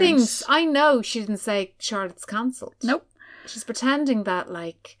he around. thinks, I know she didn't say Charlotte's cancelled. Nope. She's pretending that,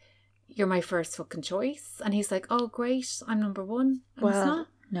 like, you're my first fucking choice. And he's like, oh, great, I'm number one. And it's not.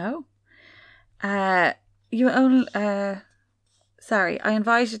 No. Sorry, I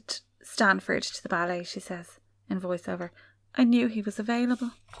invited Stanford to the ballet, she says in voiceover. I knew he was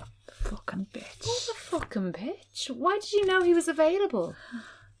available. The fucking bitch. What the fucking bitch? Why did you know he was available?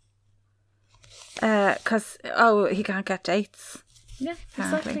 Because, he can't get dates. Yeah,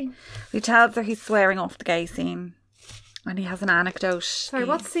 Apparently. exactly. He tells her he's swearing off the gay scene. And he has an anecdote. Sorry,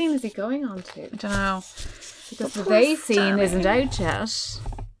 what scene is he going on to? I don't know. Because the gay scene isn't out yet.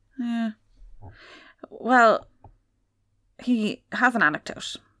 Yeah. Well, he has an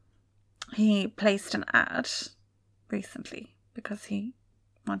anecdote. He placed an ad recently because he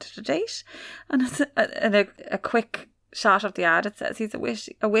wanted a date, and it's a quick shot of the ad. It says he's a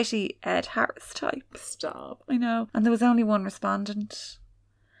witty Ed Harris type. Stop. I know. And there was only one respondent,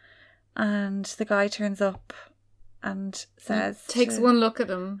 and the guy turns up and says, takes one look at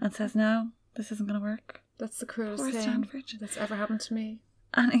him and says, "No, this isn't going to work." That's the cruelest Poor thing Stanford. that's ever happened to me.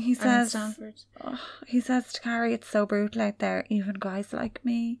 And he says, Stanford. He says to Carrie, "It's so brutal out there. Even guys like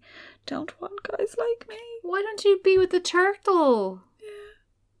me don't want guys like me." Why don't you be with the turtle? Yeah.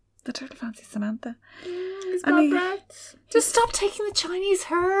 The turtle fancies Samantha. He's got breath. Just stop taking the Chinese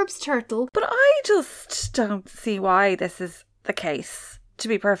herbs, turtle. But I just don't see why this is the case, to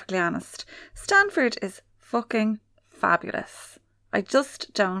be perfectly honest. Stanford is fucking fabulous. I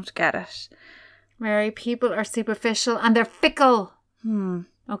just don't get it. Mary, people are superficial and they're fickle.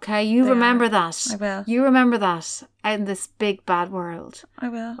 Okay, you remember that. I will. You remember that out in this big bad world. I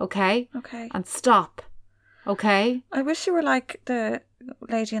will. Okay? Okay. And stop. Okay? I wish you were like the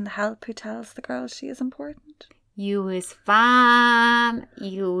lady in The Help who tells the girl she is important. You is fine.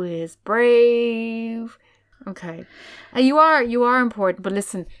 You is brave. Okay. You are important, but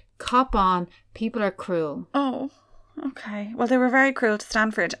listen, cop on. People are cruel. Oh, okay. Well, they were very cruel to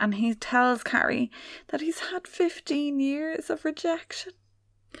Stanford, and he tells Carrie that he's had 15 years of rejection.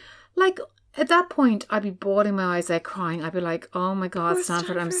 Like, at that point, I'd be bawling my eyes out crying. I'd be like, oh my God, Poor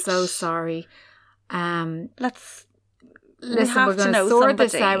Stanford, I'm so sorry. Listen, We're going to sort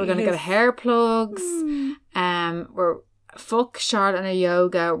this out. We're going to get hair plugs. We're fuck Charlotte and her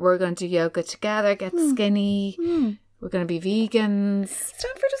yoga. We're going to do yoga together, get skinny. We're going to be vegans.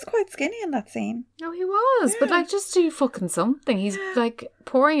 Stanford is quite skinny in that scene. No, he was. But like, just do fucking something. He's like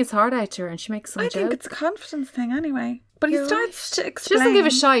pouring his heart out to her and she makes some joke. I think it's a confidence thing anyway. But he starts to explain. She doesn't give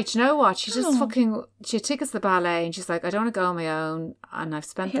a shite, you know what? She just she tickets the ballet and she's like, I don't want to go on my own and I've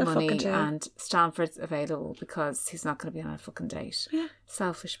spent the money and Stanford's available because he's not going to be on a fucking date. Yeah.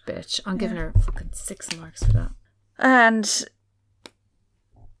 Selfish bitch. I'm giving her fucking 6 marks for that. And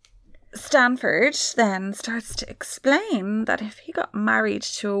Stanford then starts to explain that if he got married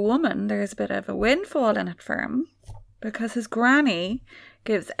to a woman, there's a bit of a windfall in it for him because his granny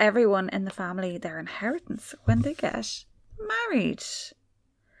gives everyone in the family their inheritance when they get married.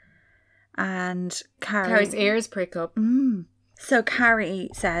 And Carrie's ears prick up. So Carrie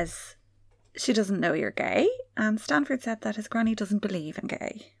says she doesn't know you're gay, and Stanford said that his granny doesn't believe in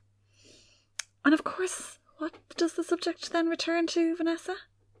gay. And of course, what does the subject then return to, Vanessa?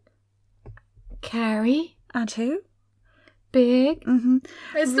 Carrie. And who? Big.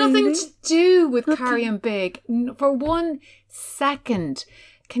 It's nothing to do with Carrie and Big. For 1 second.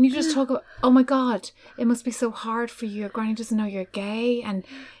 Can you just talk about, oh my God, it must be so hard for you. Your granny doesn't know you're gay and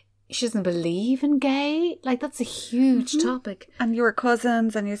she doesn't believe in gay. Like, that's a huge topic. And your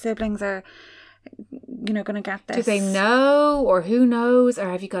cousins and your siblings are, you know, going to get this. Do they know, or who knows? Or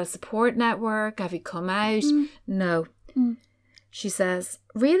have you got a support network? Have you come out? No. She says,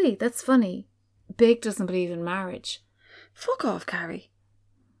 really? That's funny. Big doesn't believe in marriage. Fuck off, Carrie.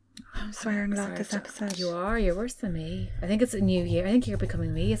 I'm swearing a lot this episode. You are. You're worse than me. I think it's a new year. I think you're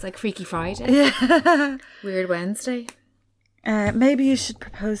becoming me. It's like Freaky Friday. Yeah. Weird Wednesday. Maybe you should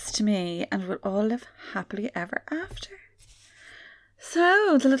propose to me and we'll all live happily ever after.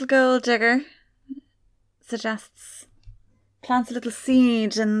 So, the little gold digger plants a little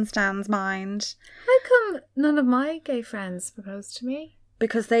seed in Stan's mind. How come none of my gay friends proposed to me?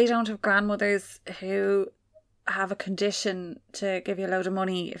 Because they don't have grandmothers who have a condition to give you a load of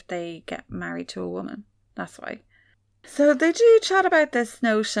money if they get married to a woman. That's why. So they do chat about this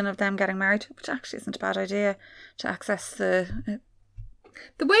notion of them getting married, which actually isn't a bad idea, to access the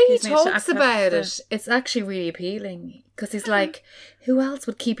way he talks about it, it's actually really appealing. Because he's like, who else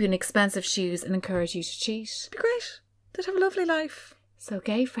would keep you in expensive shoes and encourage you to cheat? It'd be great. They'd have a lovely life. So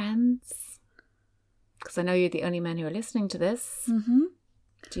gay friends, because I know you're the only men who are listening to this. Mm-hmm.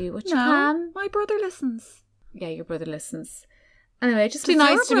 Do what you can. My brother listens. Yeah, your brother listens. Anyway, just Does be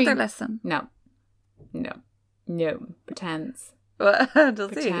nice to me. Your brother listen? No. Pretends. Does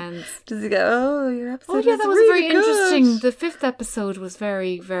Pretends. he? Does he go, oh, your episode that was really very good. interesting. The 5th episode was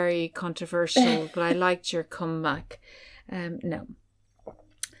very, very controversial, but I liked your comeback. No.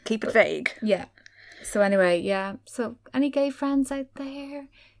 Keep it vague. Yeah. So anyway, yeah. So any gay friends out there?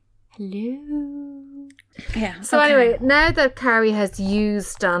 Hello. Yeah. So anyway, now that Carrie has used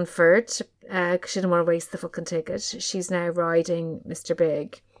Stanford, because she didn't want to waste the fucking ticket, she's now riding Mr.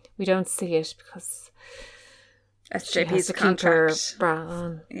 Big. We don't see it because she has to keep her bra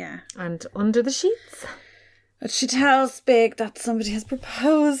on. Yeah. And under the sheets. But she tells Big that somebody has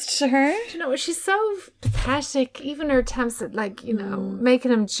proposed to her. You know, she's so pathetic. Even her attempts at, like, you know,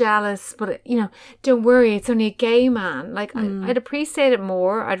 making him jealous. But, you know, don't worry, it's only a gay man. Like, I'd appreciate it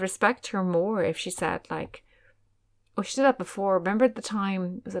more. I'd respect her more if she said, like, oh, she did that before. Remember at the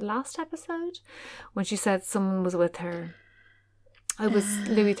time, was it last episode? When she said someone was with her. It was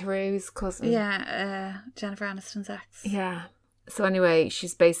Louis Theroux's cousin. Yeah, Jennifer Aniston's ex. Yeah. So anyway,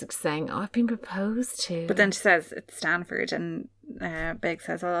 she's basically saying, oh, I've been proposed to. But then she says it's Stanford, and Big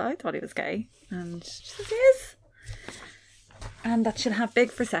says, oh, I thought he was gay. And she says he is. And that she'll have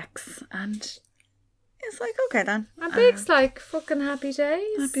Big for sex. And it's like, okay then. And Big's like, fucking happy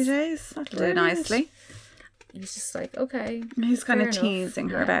days. Happy days. That'll do nicely. He's just like, okay. He's kind of teasing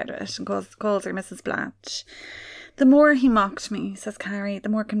her about it and calls her Mrs. Blatch. The more he mocked me, says Carrie, the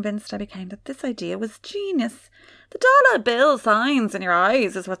more convinced I became that this idea was genius. The dollar bill signs in your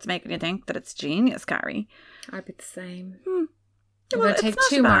eyes is what's making you think that it's genius, Carrie. I'd be the same. I'm going to take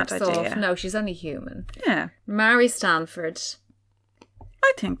 2 marks off. No, she's only human. Yeah. Marry Stanford.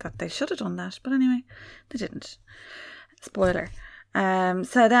 I think that they should have done that, but anyway, they didn't. Spoiler.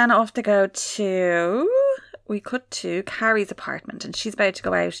 So then off they go to... We cut to Carrie's apartment, and she's about to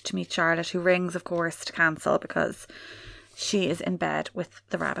go out to meet Charlotte, who rings, of course, to cancel because she is in bed with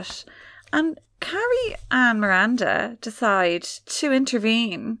the rabbit. And Carrie and Miranda decide to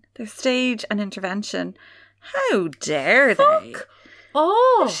intervene. They stage an intervention. How dare they?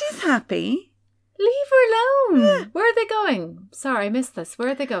 Oh, she's happy. Leave her alone. Yeah. Where are they going? Sorry, I missed this. Where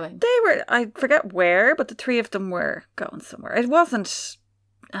are they going? They were, I forget where, but the 3 of them were going somewhere. It wasn't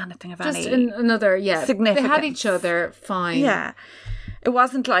anything of just any another significance. They had each other fine. Yeah, it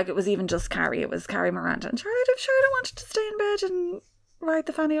wasn't like it was even just Carrie. It was Carrie, Miranda, and Charlotte. If Charlotte wanted to stay in bed and ride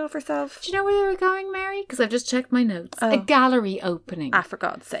the fanny off herself. Do you know where they were going, Mary? Because I've just checked my notes. A gallery opening. Ah, for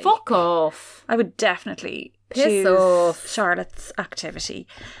God's sake! Fuck off! I would definitely piss off Charlotte's activity.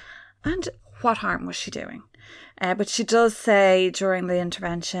 And what harm was she doing? But she does say during the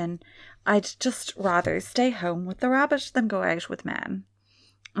intervention, "I'd just rather stay home with the rabbit than go out with men."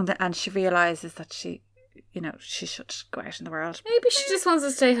 And she realises that she should go out in the world. Maybe she just wants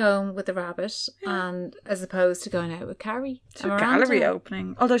to stay home with the rabbit, and as opposed to going out with Carrie. It's a gallery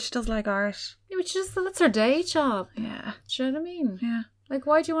opening. Although she does like art. Yeah, but that's her day job. Yeah. Do you know what I mean? Yeah. Like,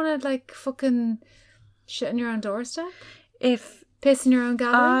 why do you want to, like, fucking shit in your own doorstep? If piss in your own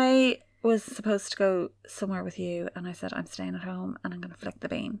gallery? I was supposed to go somewhere with you and I said, I'm staying at home and I'm going to flick the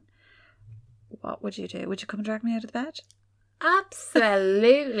bean, what would you do? Would you come and drag me out of the bed?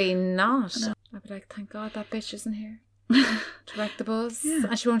 Absolutely not. I'd be like, thank God that bitch isn't here to wreck the buzz. Yeah.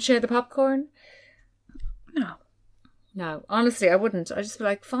 And she won't share the popcorn. No, honestly, I wouldn't. I'd just be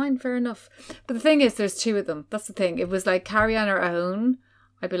like, fine, fair enough. But the thing is, there's 2 of them. That's the thing. It was like Carrie on her own.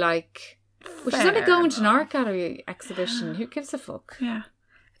 I'd be like, well, she's only going to an art gallery exhibition. Who gives a fuck? Yeah,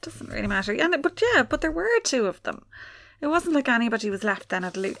 it doesn't really matter. But there were 2 of them. It wasn't like anybody was left then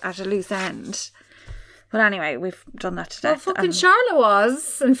at a loose end. But anyway, we've done that today. Well, fucking Charlotte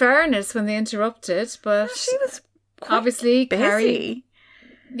was, in fairness, when they interrupted. But she was obviously busy. Carrie.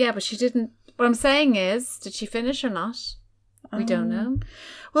 Yeah, but she didn't. What I'm saying is, did she finish or not? We don't know.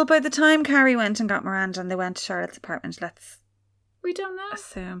 Well, by the time Carrie went and got Miranda and they went to Charlotte's apartment, let's We don't know.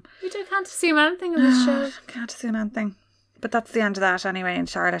 assume. Can't assume anything in this show. Can't assume anything. But that's the end of that anyway, and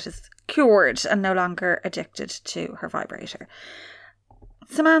Charlotte is cured and no longer addicted to her vibrator.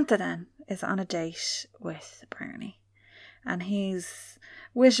 Samantha then is on a date with Bernie, and he's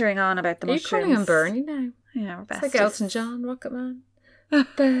whittering on about the Are you mushrooms. calling him Bernie now? Yeah, we're It's besties. like Elton John, Rocket Man.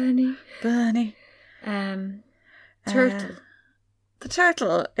 Bernie. Bernie. Turtle. The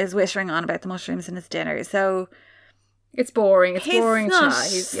turtle is whittering on about the mushrooms in his dinner, so It's boring. It's he's boring not chat.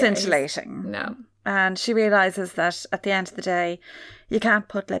 scintillating. No. And she realises that at the end of the day, you can't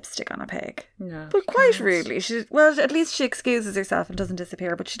put lipstick on a pig. No. But you quite can't. rudely, at least she excuses herself and doesn't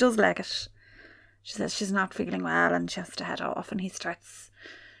disappear, but she does leg it. She says she's not feeling well and she has to head off, and he starts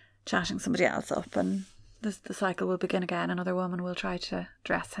chatting somebody else up, and the cycle will begin again. Another woman will try to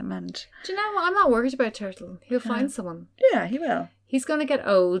dress him, and Do you know what? I'm not worried about Turtle. He'll find someone. yeah, he will. He's going to get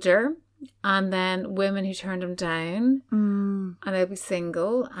older, and then women who turned him down, and they'll be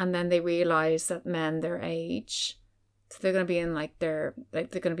single, and then they realise that men their age, so they're going to be in they're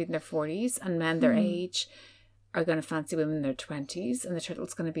going to be in their 40s, and men their age are going to fancy women in their 20s, and the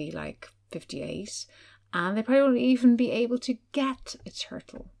turtle's going to be 58, and they probably won't even be able to get a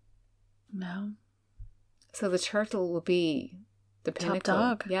turtle. No. So the turtle will be the Top pinnacle.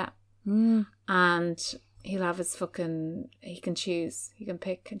 dog. Yeah. Mm. And he'll have his he can choose. He can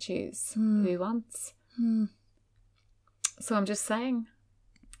pick and choose who he wants. Mm. So I'm just saying.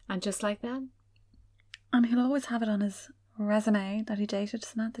 And just like that. And he'll always have it on his resume that he dated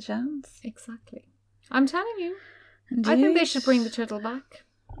Samantha Jones. Exactly. I'm telling you. Indeed. I think they should bring the turtle back.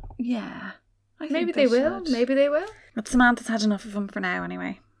 Yeah. I think Maybe they will. should. Maybe they will. But Samantha's had enough of him for now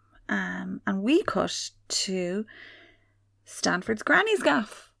anyway. And we cut to Stanford's granny's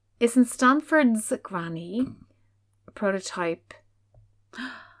gaff. Isn't Stanford's granny a prototype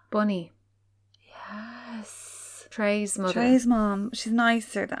bunny? Yes. Trey's mother. Trey's mom. She's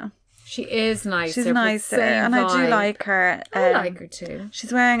nicer though. She is nicer. She's but nicer. same And I do vibe. like her. I like her too.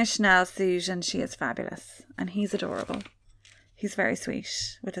 She's wearing a Chanel suit and she is fabulous. And he's adorable. He's very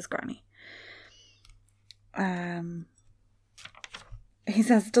sweet with his granny. He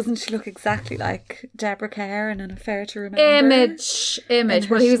says, doesn't she look exactly like Deborah Kerr in An Affair to Remember? Image. In her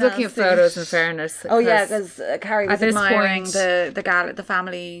Well, he was Chanel looking at suit. photos, in fairness. Oh yeah, because Carrie was at this admiring point- the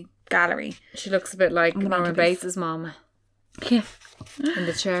family gallery. She looks a bit like the Norman mantelpiece. Bates' mum Yeah, in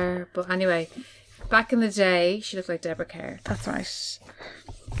the chair. But anyway, back in the day, she looked like Deborah Kerr. that's right.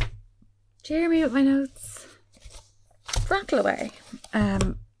 Do you hear me with my notes? Rattle away.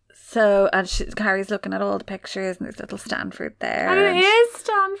 Carrie's looking at all the pictures and there's little Stanford there. And it and- is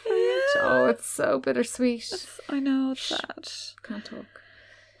Stanford. Yeah. Oh, it's so bittersweet. I know, it's sad. Can't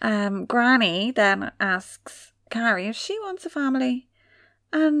talk. Granny then asks Carrie if she wants a family.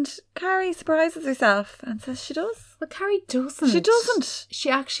 And Carrie surprises herself and says she does. But Carrie doesn't. She doesn't. She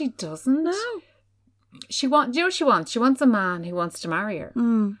actually doesn't. No. Do you know what she wants? She wants a man who wants to marry her.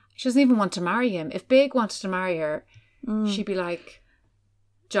 She doesn't even want to marry him. If Big wanted to marry her, she'd be like,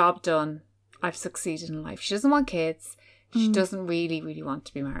 job done. I've succeeded in life. She doesn't want kids. She doesn't really, really want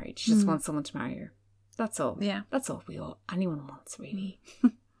to be married. She just wants someone to marry her. That's all. Yeah. That's all anyone wants, really.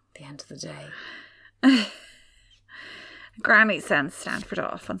 At the end of the day. Granny sends Stanford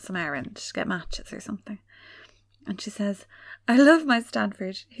off on some errand to get matches or something. And she says, I love my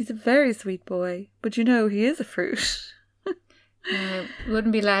Stanford. He's a very sweet boy. But you know, he is a fruit.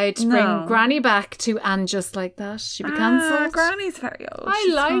 Wouldn't be allowed to No. bring Granny back to And Just Like That. She'd be cancelled. Granny's very old. I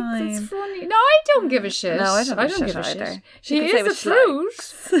She's like fine. it's funny. No, I don't give a shit. No, I don't give a shit shit. either. She can say is a what she fruit.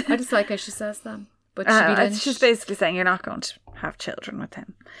 likes. I just like how she says that. But she'd be lynched. She's basically saying you're not going to have children with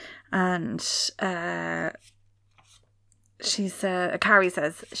him. And Carrie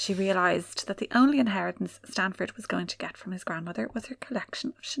says she realised that the only inheritance Stanford was going to get from his grandmother was her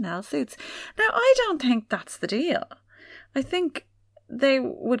collection of Chanel suits. Now, I don't think that's the deal. I think they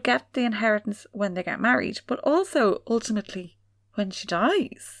would get the inheritance when they get married, but also ultimately when she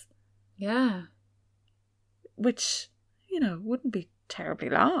dies, Yeah. which, wouldn't be terribly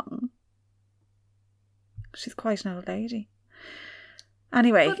long. She's quite an old lady.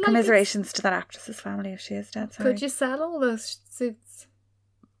 Anyway, But, like, commiserations to that actress's family if she is dead. Sorry. Could you sell all those suits?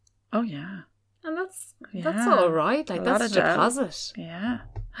 Oh, yeah. And that's Yeah. all right. Like, A lot that's of a dough. deposit. Yeah.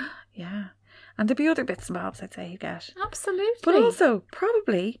 Yeah. And there'd be other bits and bobs I'd say he'd get. Absolutely. But also,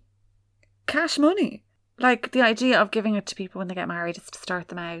 probably, cash money. Like, the idea of giving it to people when they get married is to start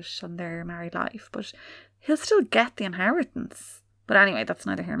them out on their married life. But he'll still get the inheritance. But anyway, that's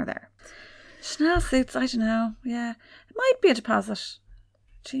neither here nor there. Chanel suits, I don't know. Yeah. It might be a deposit.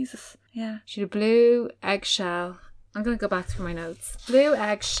 Jesus. Yeah. She had a blue eggshell I'm going to go back through my notes. Blue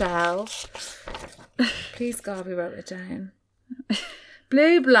eggshell. Please God, we wrote it down.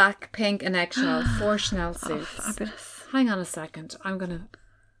 Blue, black, pink, and eggshell. 4 Chanel suits. Fabulous. Hang on a second. I'm going to...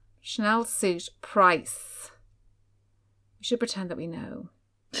 Chanel suit price. We should pretend that we know.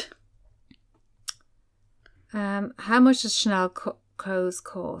 How much does Chanel clothes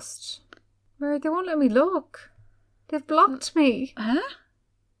cost? Where they won't let me look. They've blocked me. Huh?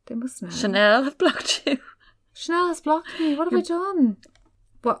 They must know. Chanel have blocked you. Chanel has blocked me. What have I done?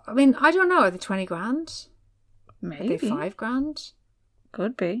 Well, I mean, I don't know. Are they 20 grand? Maybe. Are they 5 grand?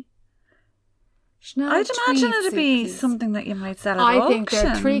 Could be. Chanel I'd imagine it'd be please. something that you might sell at I auction. think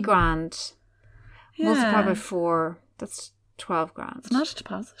they're 3 grand. Yeah. Multiplied by 4. That's 12 grand. It's not a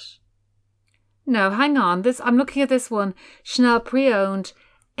deposit. No, hang on. I'm looking at this one. Chanel pre-owned,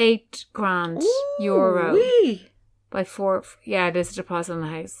 8 grand euro. Wee. By 4. Yeah, it is a deposit on the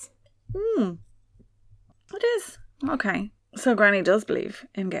house. It is. Okay. So Granny does believe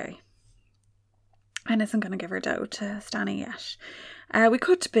in Gary. And isn't going to give her dough to Stanny yet. We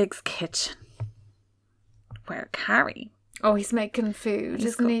cut to Big's kitchen. Where Carrie... Oh, he's making food,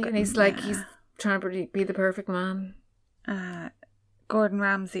 He's isn't he? cooking, And he's like, he's trying to be the perfect man. Gordon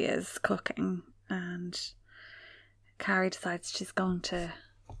Ramsay is cooking. And Carrie decides she's going to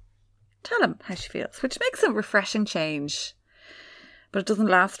tell him how she feels. Which makes a refreshing change. But it doesn't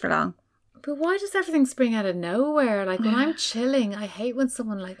last for long. But why does everything spring out of nowhere? Like, when I'm chilling, I hate when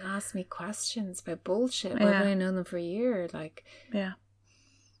someone, like, asks me questions about bullshit. I've only known them for a year. Like, yeah.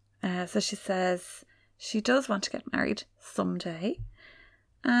 So she says she does want to get married someday.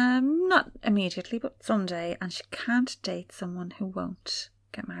 Not immediately, but someday. And she can't date someone who won't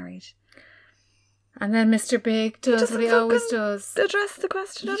get married. and then Mr. Big does what he always does. Address the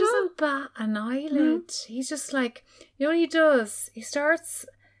question He at all. doesn't bat an eyelid. He's just like, you know what he does? He starts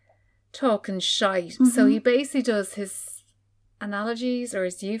talking shite. So he basically does his analogies or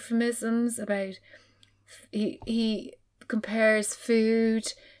his euphemisms about... He compares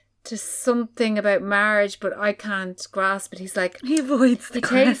food to something about marriage, but I can't grasp it. He's like... He avoids the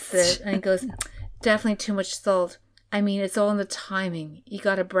tastes question. it and he goes, definitely too much salt. I mean, it's all in the timing. You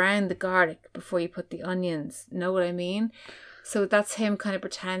got to brown the garlic before you put the onions. Know what I mean? So that's him kind of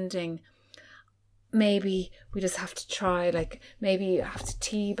pretending maybe we just have to try, like, maybe you have to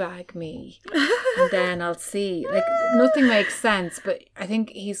teabag me and then I'll see. Like, nothing makes sense, but I think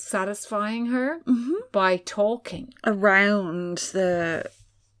he's satisfying her by talking around the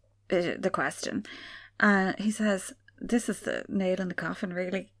question. He says, this is the nail in the coffin,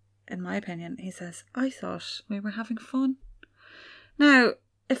 really. In my opinion, he says, I thought we were having fun. Now,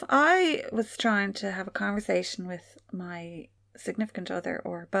 if I was trying to have a conversation with my significant other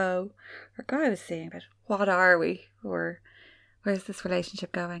or beau or guy I was seeing about what are we or where's this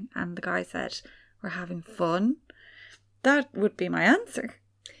relationship going, and the guy said we're having fun, that would be my answer.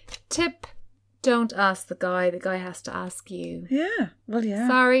 Tip: don't ask the guy has to ask you. Yeah, well, yeah.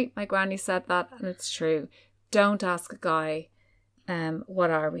 Sorry, my granny said that and it's true. Don't ask a guy, what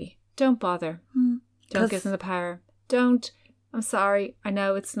are we? Don't bother. Don't give them the power. Don't. I'm sorry. I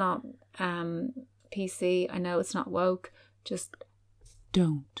know it's not PC. I know it's not woke. Just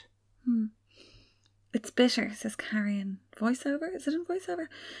don't. It's bitter, says Carrie in voiceover. Is it in voiceover?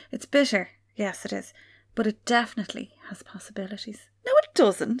 It's bitter. Yes, it is. But it definitely has possibilities. No, it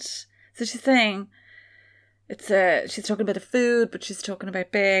doesn't. So she's saying she's talking about the food, but she's talking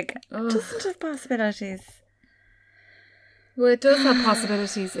about Big. It doesn't have possibilities. Well, it does have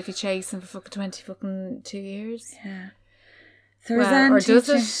possibilities if you chase him for fucking 20 fucking 2 years. Yeah. So or does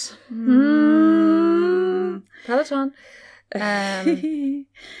it? Peloton.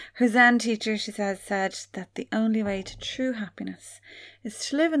 Her Zen teacher, she said that the only way to true happiness is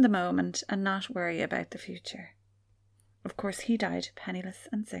to live in the moment and not worry about the future. Of course, he died penniless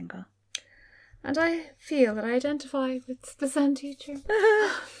and single. And I feel that I identify with the Zen teacher.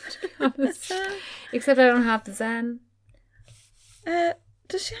 Except I don't have the Zen.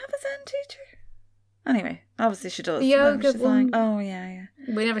 Does she have a Zen teacher? Anyway, obviously she does. The yoga one. Oh, yeah.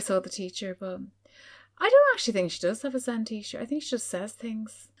 We never saw the teacher, but I don't actually think she does have a Zen teacher. I think she just says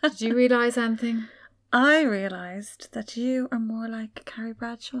things. Did you realise anything? I realised that you are more like Carrie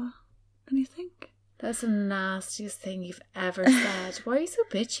Bradshaw than you think. That's the nastiest thing you've ever said. Why are you so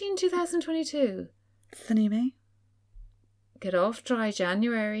bitchy in 2022? It's the new me. Get off dry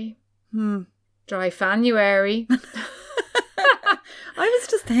January. Dry Fanuary. I was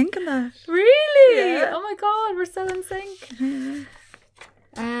just thinking that. Really? Yeah. Oh my god, we're so in sync.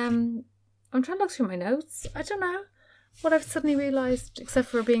 I'm trying to look through my notes. I don't know what I've suddenly realised, except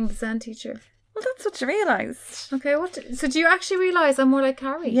for being the Zen teacher. Well, that's what you realised. Okay, so do you actually realise I'm more like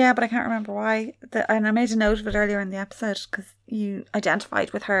Carrie? Yeah, but I can't remember why. And I made a note of it earlier in the episode because you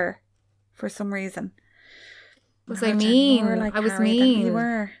identified with her for some reason. Was I mean? Like I was Carrie mean. than you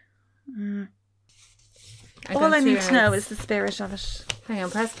were. All I need to know is the spirit of it. Hang on,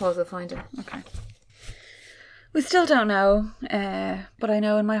 press pause, I'll find it. Okay. We still don't know, but I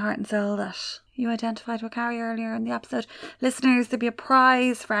know in my heart and soul that you identified with Carrie earlier in the episode. Listeners, there'll be a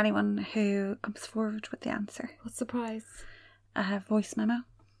prize for anyone who comes forward with the answer. What's the prize? A voice memo.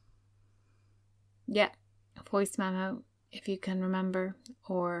 Yeah, a voice memo, if you can remember.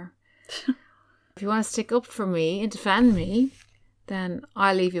 Or if you want to stick up for me and defend me, then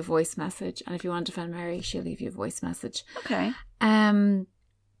I'll leave you a voice message. And if you want to defend Mary, she'll leave you a voice message. Okay.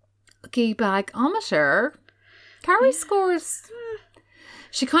 Geebagometer. Carrie scores.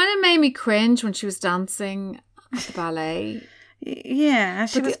 She kind of made me cringe when she was dancing at the ballet. Yeah,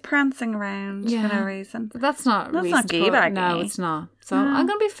 she was prancing around for no reason. But that's not geebagging. No, it's not. So I'm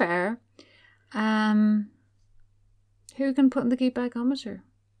going to be fair. Who can put in the geebagometer?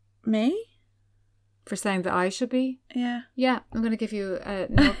 Me? For saying that I should be? Yeah. Yeah, I'm going to give you a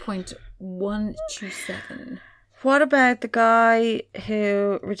 0.127. What about the guy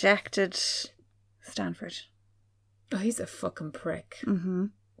who rejected Stanford? Oh, he's a fucking prick. Mm-hmm.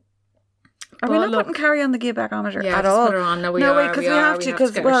 Are we not putting Carrie on the geebagometer at just all? Put her on. No, we because we have to.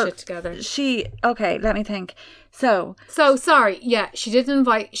 Because get our shit together. Okay, let me think. So sorry. Yeah, she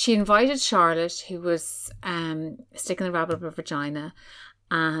invited Charlotte, who was sticking the rabbit up her vagina,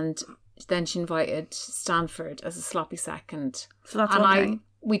 and then she invited Stanford as a sloppy second. So that's one thing.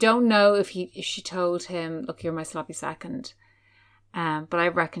 We don't know if she told him, "Look, you're my sloppy second," but I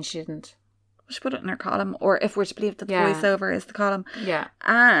reckon she didn't. She put it in her column, or if we're to believe that the voiceover is the column. Yeah.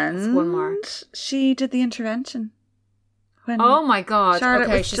 And it's one mark. She did the intervention. Oh my God. Charlotte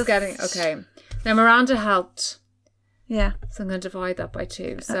okay, she's getting... Okay. Now, Miranda helped. Yeah. So I'm going to divide that by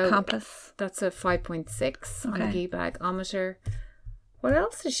 2. So accomplice. That's a 5.6 on the geebagometer. What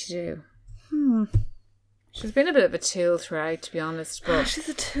else did she do? She's been a bit of a tool throughout, to be honest. But she's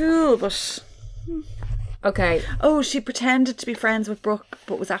a tool, but... Okay. Oh, she pretended to be friends with Brooke,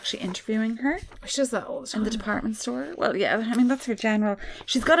 but was actually interviewing her. She does that all the time. In the department store. Well, yeah, I mean, that's her general...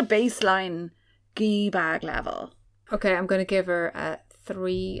 She's got a baseline gee-bag level. Okay, I'm going to give her a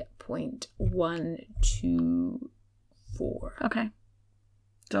 3.124. Okay.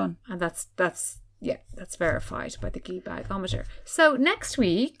 Done. And that's verified by the geebagometer. So next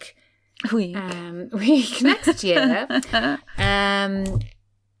week... next year...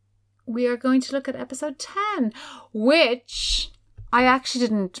 we are going to look at episode 10, which I actually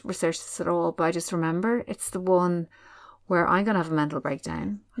didn't research this at all, but I just remember it's the one where I'm going to have a mental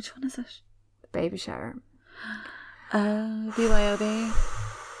breakdown. Which one is it? The baby shower. BYOB.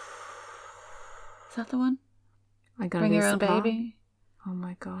 Is that the one? I'm going Bring to your own baby. Oh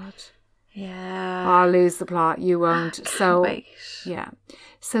my God. Yeah. I'll lose the plot. You won't. So, wait. Yeah.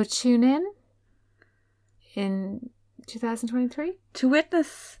 So tune in 2023 to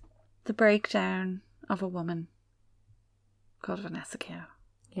witness the breakdown of a woman called Vanessa Keogh.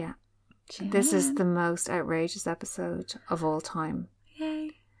 Yeah. This is the most outrageous episode of all time. Yay.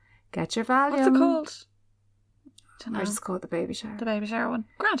 Get your Valium. What's it called? I just call it the baby shower. The baby shower one.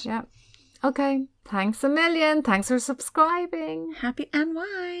 Grant. Yeah. Okay. Thanks a million. Thanks for subscribing. Happy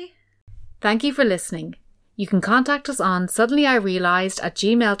NY. Thank you for listening. You can contact us on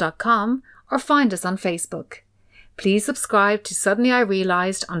suddenlyirealised@gmail.com or find us on Facebook. Please subscribe to Suddenly I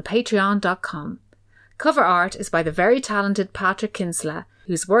Realised on patreon.com. Cover art is by the very talented Patrick Kinsella,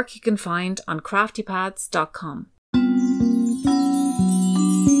 whose work you can find on craftypads.com.